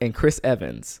 And Chris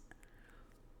Evans.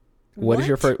 What is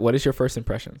your first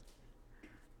impression?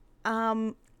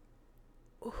 Who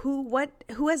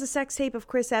has a sex tape of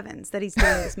Chris Evans that he's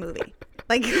doing this movie?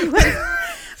 Like, what?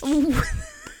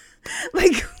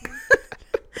 Like,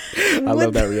 I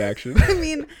love that reaction. I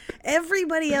mean,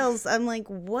 everybody else, I'm like,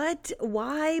 what?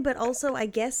 Why? But also, I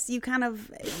guess you're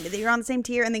on the same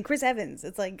tier. And then Chris Evans,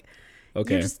 it's like,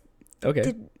 okay,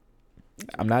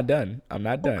 I'm not done.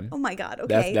 Oh my God.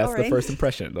 Okay. That's the first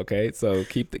impression. Okay. So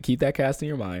keep that cast in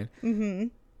your mind. Mm-hmm.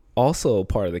 Also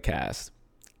part of the cast,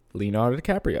 Leonardo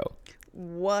DiCaprio.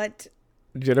 What?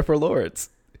 Jennifer Lawrence.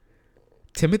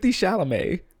 Timothy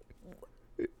Chalamet.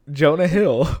 Jonah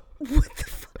Hill.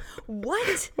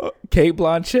 What? Kate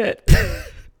Blanchett.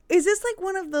 Is this like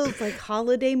one of those like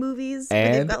holiday movies?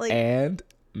 And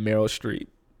Meryl Streep.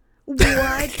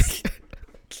 What?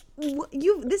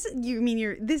 This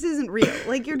isn't real.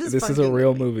 Like, you're just. This is a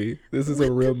real movie. This is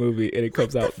a real movie, and it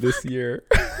comes out this year.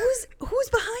 Who's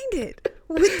behind it?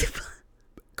 What the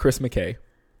Chris McKay.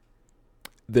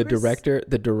 The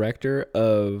director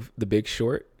of The Big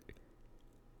Short.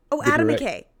 Oh, Adam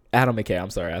McKay. Adam McKay. I'm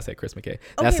sorry, I said Chris McKay. Okay,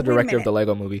 That's the director of the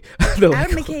Lego movie. Adam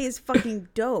McKay is fucking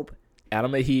dope.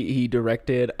 Adam, he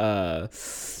directed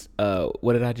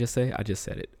what did I just say? I just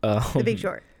said it. The Big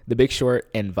Short. The Big Short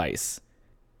and Vice.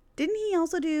 Didn't he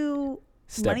also do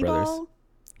Step Moneyball? Brothers?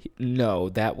 No,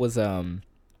 that was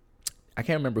I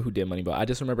can't remember who did Moneyball. I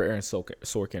just remember Aaron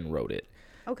Sorkin wrote it.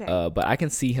 Okay. But I can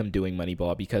see him doing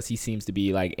Moneyball because he seems to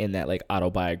be like in that like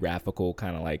autobiographical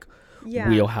kind of like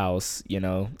wheelhouse, you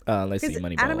know. Let's see,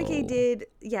 Moneyball. Adam McKay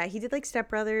did like Step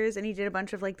Brothers, and he did a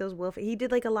bunch of like those he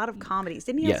did like a lot of comedies.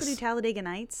 Didn't he also do Talladega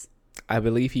Nights? I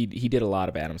believe he did a lot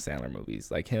of Adam Sandler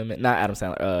movies, like him, not Adam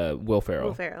Sandler, Will Ferrell.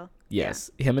 Will Ferrell.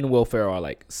 Yes, him and Will Ferrell are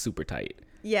like super tight.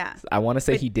 Yeah. I want to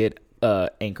say he did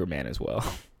Anchorman as well.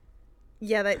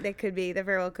 Yeah, that could be. That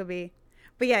very well could be.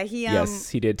 But yeah, he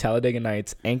did Talladega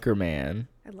Nights, Anchorman.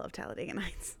 I love Talladega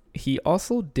Nights. He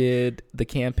also did The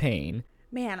Campaign.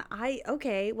 Man,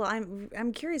 well,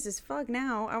 I'm curious as fuck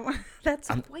now. That's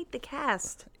quite the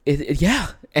cast. Yeah,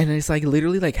 and it's like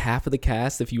literally like half of the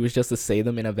cast. If you was just to say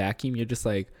them in a vacuum, you're just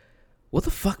like, what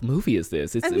the fuck movie is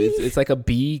this? It's like a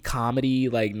B comedy.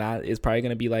 Like it's probably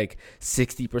gonna be like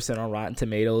 60% on Rotten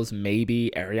Tomatoes.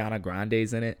 Maybe Ariana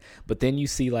Grande's in it, but then you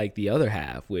see like the other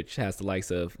half, which has the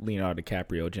likes of Leonardo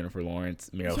DiCaprio, Jennifer Lawrence,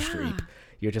 Meryl Streep.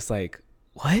 You're just like,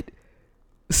 what?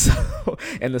 So,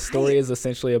 and the story is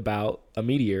essentially about a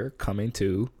meteor coming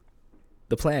to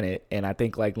the planet, and I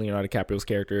think like Leonardo DiCaprio's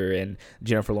character and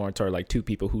Jennifer Lawrence are like two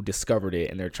people who discovered it,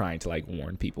 and they're trying to like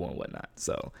warn people and whatnot.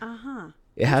 So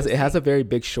it has a very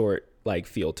Big Short like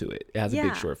feel to it. It has a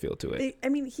Big Short feel to it. I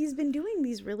mean, he's been doing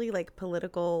these really like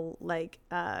political like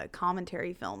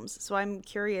commentary films, so I'm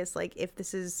curious like if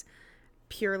this is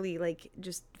purely like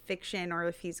just fiction or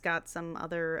if he's got some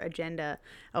other agenda.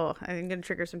 Oh, I'm gonna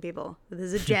trigger some people with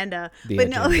his agenda. But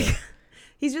no, like,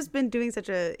 he's just been doing such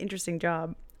an interesting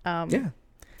job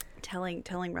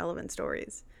telling relevant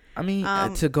stories. I mean,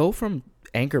 to go from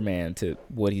Anchorman to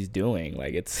what he's doing,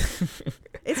 like it's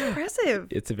impressive.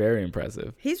 It's very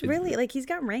impressive. He's really like he's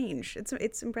got range.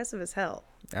 It's impressive as hell.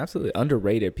 Absolutely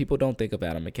underrated. People don't think of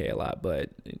Adam McKay a lot, but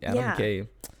Adam McKay,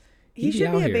 he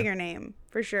should be a bigger name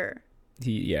for sure.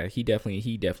 He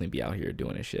definitely be out here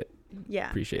doing his shit.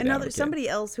 Yeah. Appreciate somebody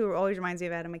else who always reminds me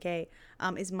of Adam McKay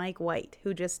is Mike White,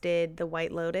 who just did The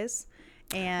White Lotus,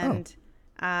 and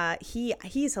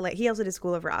he's hilarious. He also did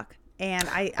School of Rock, and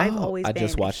I've always been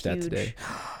just watched that today.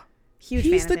 Huge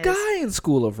he's fan the of his. guy in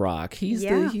School of Rock. He's the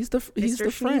friend.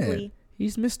 Schneebly.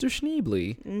 He's Mr.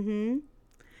 Schneebly.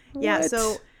 Mm-hmm. Yeah.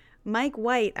 So Mike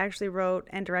White actually wrote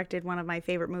and directed one of my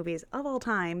favorite movies of all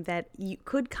time that you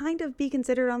could kind of be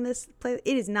considered on this play.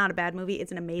 It is not a bad movie.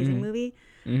 It's an amazing movie,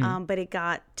 but it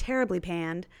got terribly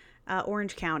panned.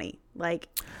 Orange County. Like,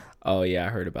 oh yeah, I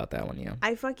heard about that one. Yeah,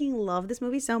 I fucking love this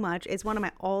movie so much. It's one of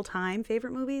my all-time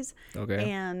favorite movies. Okay,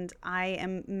 and I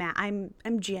am mad.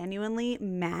 I'm genuinely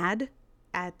mad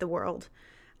at the world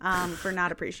for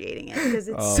not appreciating it because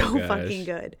it's fucking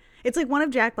good. It's like one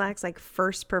of Jack Black's like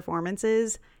first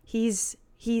performances. He's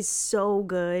so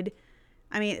good.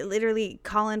 I mean, literally,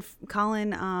 Colin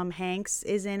Hanks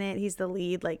is in it. He's the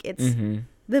lead. Like, it's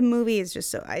the movie is just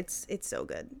so it's so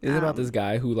good. It's about this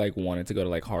guy who like wanted to go to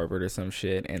like Harvard or some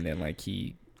shit, and then like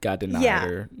he got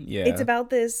denied. It's about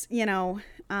this,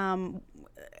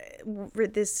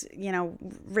 this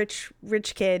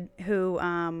rich kid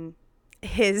who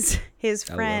his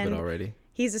friend. I love it already.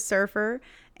 He's a surfer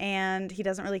and he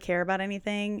doesn't really care about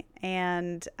anything,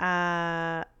 and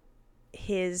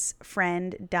his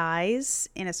friend dies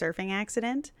in a surfing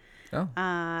accident.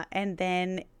 And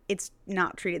then it's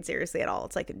not treated seriously at all.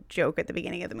 It's like a joke at the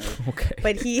beginning of the movie. Okay.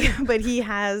 But he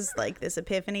has like this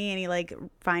epiphany, and he like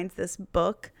finds this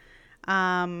book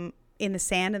in the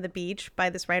sand of the beach by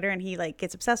this writer, and he like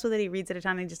gets obsessed with it. He reads it a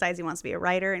ton, and he decides he wants to be a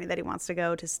writer and that he wants to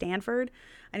go to Stanford.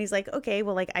 And he's like, okay,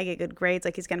 well, like I get good grades.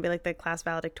 Like he's going to be like the class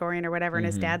valedictorian or whatever. And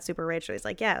his dad's super rich. So he's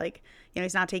like, yeah, like,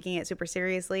 he's not taking it super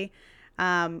seriously.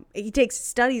 He takes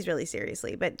studies really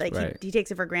seriously, but like he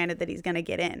takes it for granted that he's going to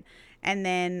get in. And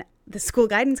then the school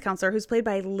guidance counselor, who's played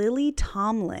by Lily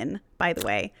Tomlin, by the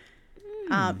way.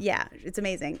 Yeah, it's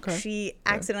amazing. Okay. She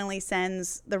accidentally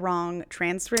sends the wrong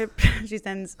transcript. She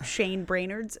sends Shane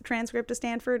Brainerd's transcript to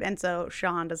Stanford, and so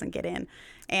Sean doesn't get in.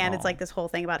 And it's like this whole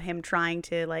thing about him trying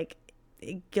to like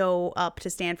go up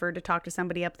to Stanford to talk to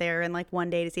somebody up there and like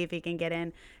one day to see if he can get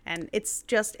in. And it's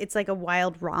like a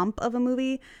wild romp of a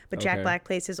movie, but Jack Black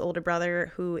plays his older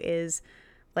brother who is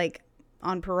like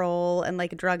on parole and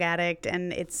like a drug addict,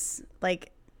 and it's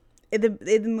like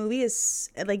the movie is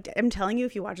like, I'm telling you,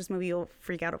 if you watch this movie you'll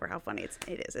freak out over how funny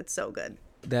it is. It's so good.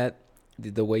 That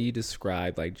the way you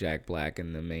describe like Jack Black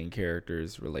and the main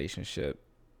character's relationship,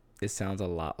 it sounds a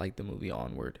lot like the movie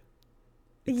Onward.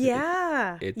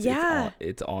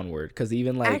 It's Onward, because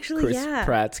even like actually, Chris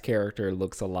Pratt's character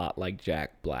looks a lot like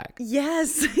Jack Black.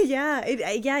 Yes, yeah,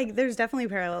 there's definitely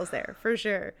parallels there for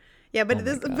sure. Yeah, but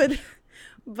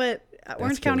but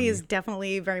Orange County is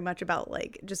definitely very much about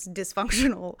like just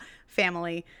dysfunctional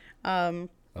family.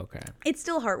 Okay, it's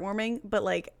still heartwarming, but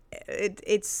like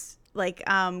it's like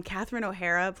Catherine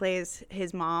O'Hara plays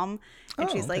his mom, and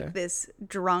she's like this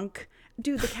drunk.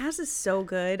 Dude, the cast is so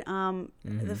good.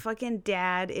 The fucking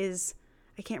dad is,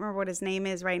 I can't remember what his name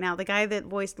is right now. The guy that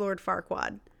voiced Lord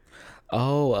Farquaad.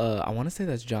 Oh, I want to say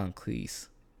that's John Cleese.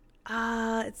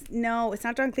 It's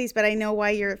not John Cleese, but I know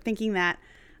why you're thinking that.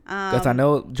 Because I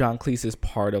know John Cleese is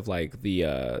part of like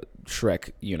the Shrek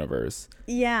universe.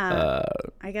 Yeah.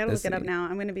 I gotta look it up now.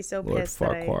 I'm gonna be so Lord pissed.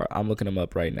 Farquaad. I'm looking him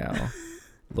up right now.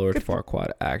 Lord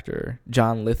Farquaad actor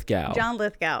John Lithgow.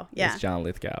 Yeah, it's John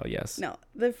Lithgow. Yes. No,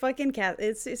 the fucking cat.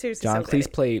 It's seriously. John so Cleese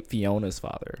good. played Fiona's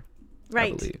father.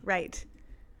 Right.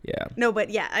 Yeah. No, but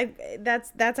yeah,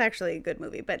 that's actually a good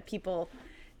movie. But people,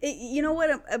 you know what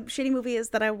a shitty movie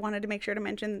is that I wanted to make sure to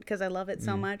mention because I love it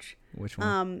so much. Which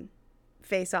one?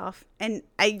 Face Off. And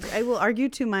I will argue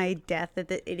to my death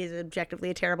that it is objectively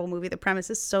a terrible movie. The premise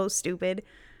is so stupid,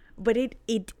 but it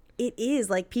is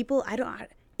like people.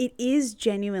 It is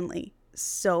genuinely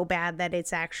so bad that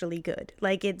it's actually good.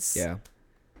 Like it's I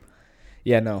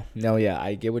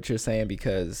get what you're saying,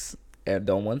 because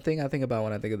the one thing I think about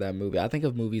when I think of that movie, I think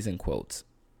of movies in quotes,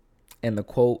 and the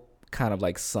quote kind of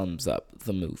like sums up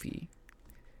the movie.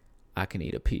 I can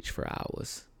eat a peach for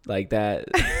hours, like that.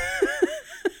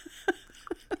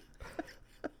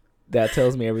 That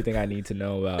tells me everything I need to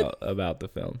know about the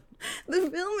film. The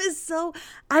film is so,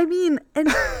 I mean, and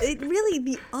it really,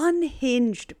 the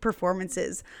unhinged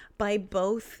performances by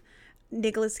both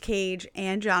Nicolas Cage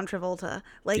and John Travolta,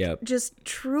 like just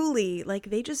truly, like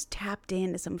they just tapped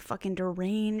into some fucking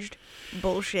deranged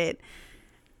bullshit.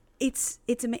 It's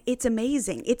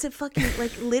amazing. It's a fucking,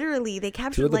 like literally they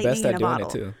captured lightning in a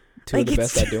bottle. Two of the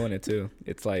best at doing it too.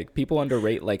 It's like people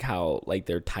underrate like how like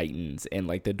they're titans and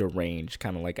like the deranged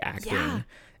kind of like acting,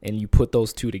 and you put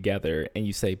those two together and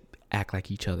you say act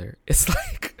like each other. It's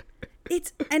like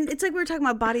it's like we were talking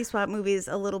about body swap movies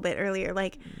a little bit earlier.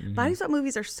 Like body swap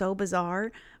movies are so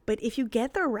bizarre, but if you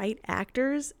get the right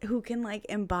actors who can like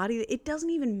embody it, doesn't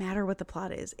even matter what the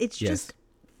plot is. It's just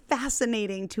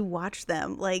fascinating to watch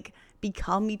them like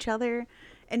become each other.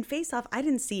 And Face Off, I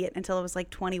didn't see it until I was like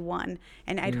 21,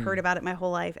 and I'd heard about it my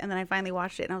whole life. And then I finally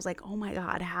watched it, and I was like, oh my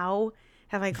God, how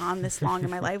have I gone this long in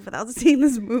my life without seeing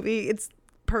this movie? It's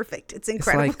perfect. It's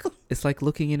incredible. It's like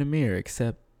looking in a mirror,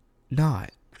 except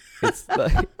not. It's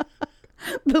like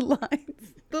the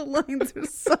lines are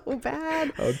so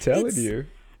bad. I'm telling you.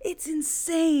 It's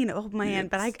insane. Oh man,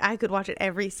 but I could watch it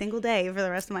every single day for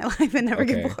the rest of my life and never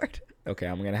get bored. Okay,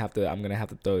 I'm gonna have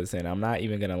to throw this in. I'm not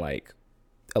even gonna like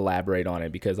elaborate on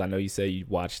it, because I know you say you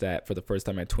watched that for the first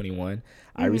time at 21.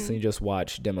 I recently just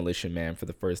watched Demolition Man for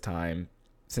the first time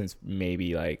since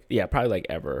maybe probably like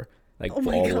ever, like all the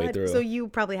way through. So you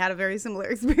probably had a very similar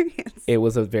experience. It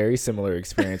was a very similar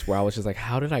experience where I was just like,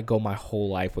 how did I go my whole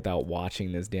life without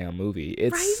watching this damn movie?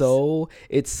 It's so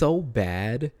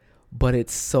bad, but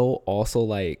it's so also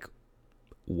like,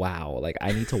 wow, like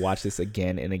I need to watch this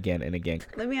again and again and again.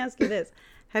 Let me ask you this.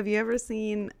 Have you ever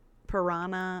seen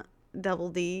Piranha Double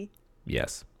D?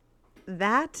 Yes.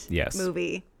 That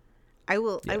movie, I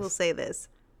will say this.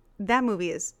 That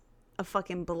movie is a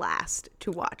fucking blast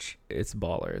to watch. It's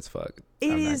baller as fuck.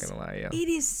 I'm not gonna lie. It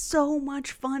is so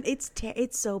much fun. It's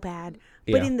so bad,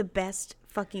 but in the best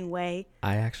fucking way.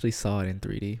 I actually saw it in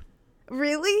 3D.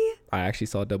 Really? I actually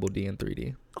saw Double D in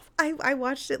 3D. I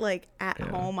watched it like at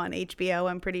home on HBO.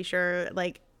 I'm pretty sure.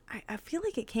 Like I feel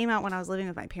like it came out when I was living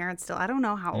with my parents still. I don't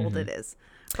know how old it is,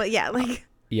 but yeah, like.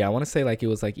 Yeah, I want to say like it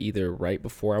was like either right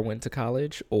before I went to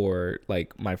college or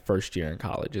like my first year in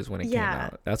college is when it came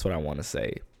out. That's what I want to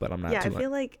say, but I'm not. Yeah, I feel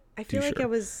like sure. I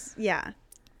was. Yeah.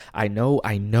 I do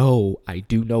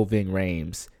know Ving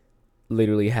Rhames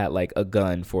literally had like a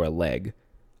gun for a leg.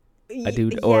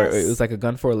 Or it was like a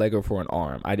gun for a leg or for an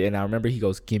arm. And I remember he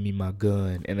goes, "Give me my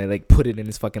gun," and they like put it in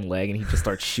his fucking leg, and he just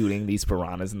starts shooting these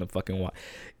piranhas in the fucking water.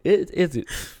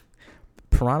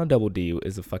 Piranha Double D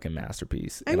is a fucking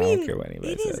masterpiece. I don't care what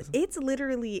anybody says. It's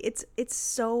literally, it's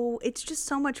just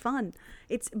so much fun.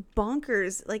 It's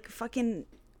bonkers, like fucking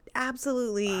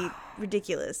absolutely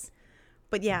ridiculous.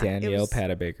 But yeah. Danielle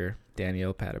Panabaker.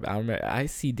 I remember I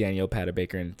see Danielle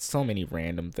Panabaker in so many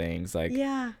random things. Like,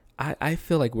 I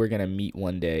feel like we're going to meet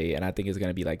one day, and I think it's going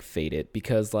to be like fated,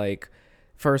 because like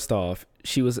first off,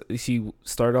 she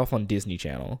started off on Disney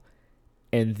Channel,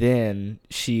 and then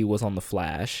she was on The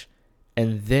Flash,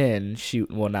 and then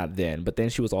then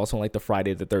she was also on like the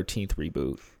Friday the 13th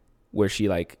reboot, where she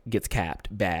like gets capped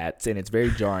bad, and it's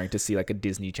very jarring to see like a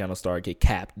Disney Channel star get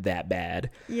capped that bad.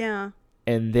 Yeah.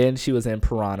 And then she was in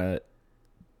Piranha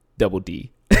Double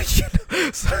D.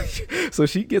 So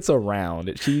she gets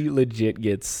around. She legit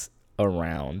gets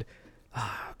around.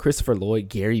 Christopher Lloyd,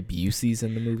 Gary Busey's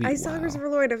in the movie. I saw Christopher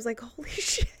Lloyd. I was like, holy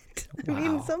shit. I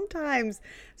mean, sometimes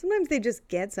they just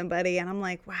get somebody, and I'm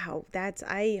like, wow,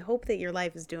 I hope that your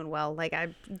life is doing well. Like,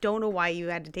 I don't know why you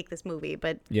had to take this movie,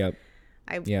 but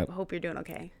I hope you're doing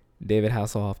okay. David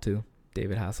Hasselhoff too.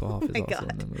 David Hasselhoff is also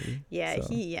in the movie. Yeah,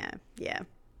 so.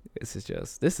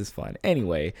 This is fun.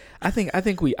 Anyway, I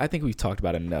think we've talked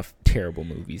about enough terrible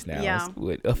movies now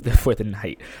for the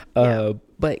night.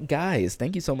 But guys,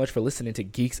 thank you so much for listening to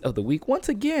Geeks of the Week. Once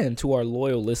again, to our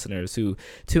loyal listeners who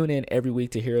tune in every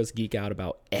week to hear us geek out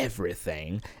about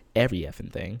everything, every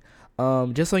effing thing.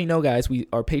 Just so you know, guys,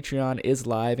 our Patreon is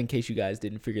live in case you guys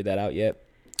didn't figure that out yet.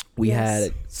 We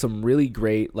had some really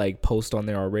great like posts on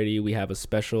there already. We have a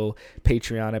special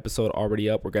Patreon episode already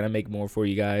up. We're going to make more for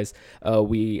you guys.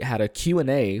 We had a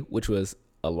Q&A, which was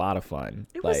a lot of fun.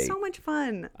 It was so much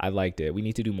fun. I liked it. We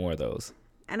need to do more of those.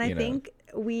 And I think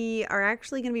we are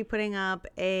actually going to be putting up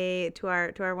to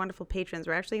our wonderful patrons.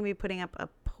 We're actually going to be putting up a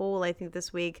poll, I think,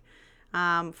 this week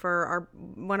for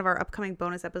one of our upcoming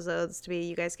bonus episodes to be,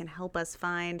 you guys can help us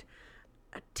find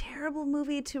a terrible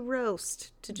movie to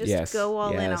roast, to just go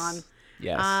all in on.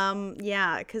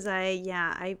 Because I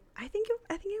think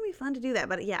it'd be fun to do that.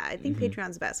 But I think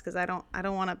Patreon's best, because I don't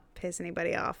want to piss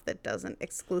anybody off that doesn't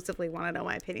exclusively want to know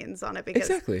my opinions on it,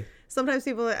 because sometimes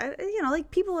people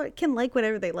people can like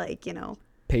whatever they like,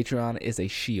 Patreon is a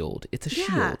shield. It's a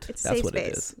shield. It's That's safe what space.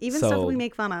 it is. Even stuff we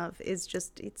make fun of is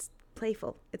just, it's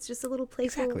playful. It's just a little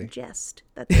playful jest.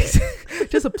 That's it.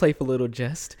 Just a playful little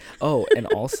jest. Oh, and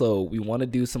also we want to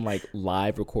do some like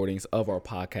live recordings of our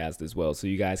podcast as well, so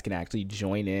you guys can actually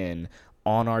join in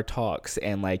on our talks,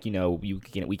 and like we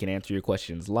can answer your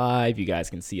questions live. You guys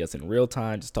can see us in real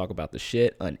time, just talk about the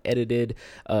shit unedited.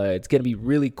 It's gonna be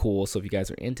really cool. So if you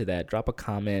guys are into that, drop a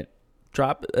comment.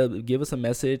 Give us a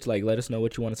message, like let us know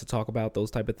what you want us to talk about,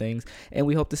 those type of things, and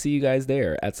we hope to see you guys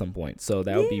there at some point. So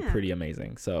that would be pretty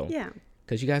amazing. So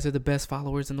because you guys are the best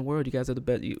followers in the world. You guys are the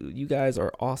best. You guys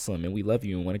are awesome, and we love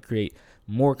you and want to create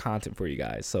more content for you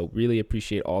guys. So really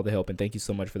appreciate all the help, and thank you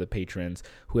so much for the patrons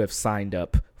who have signed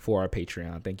up for our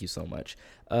Patreon. Thank you so much.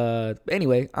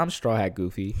 Anyway, I'm Straw Hat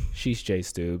Goofy. She's Jay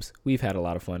Stoobs. We've had a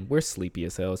lot of fun. We're sleepy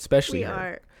as hell, especially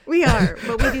her. We are,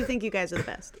 but we do think you guys are the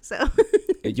best. So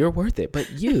you're worth it, but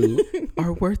you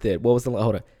are worth it. What was the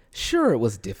hold on? Sure, it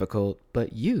was difficult,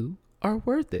 but you are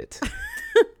worth it.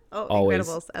 Always.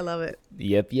 Incredibles. I love it.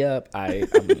 Yep.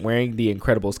 I'm wearing the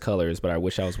Incredibles colors, but I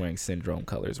wish I was wearing Syndrome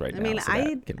colors right now. I mean, so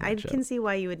I can see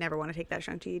why you would never want to take that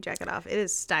Shang-Chi jacket off. It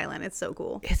is styling. It's so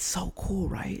cool. It's so cool,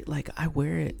 right? Like, I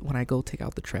wear it when I go take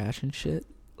out the trash and shit.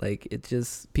 Like, it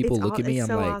just, people look at me, I'm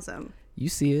so like, awesome. You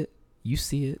see it.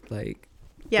 Like,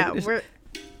 yeah,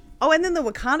 and then the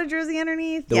Wakanda jersey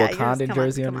underneath. The Wakanda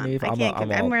jersey underneath.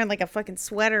 I'm wearing like a fucking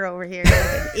sweater over here, like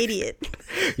an idiot.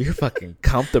 You're fucking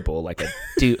comfortable, like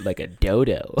a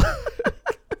dodo.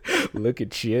 Look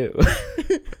at you.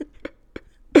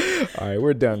 All right,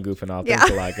 we're done goofing off. Thanks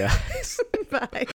a lot, guys. Bye.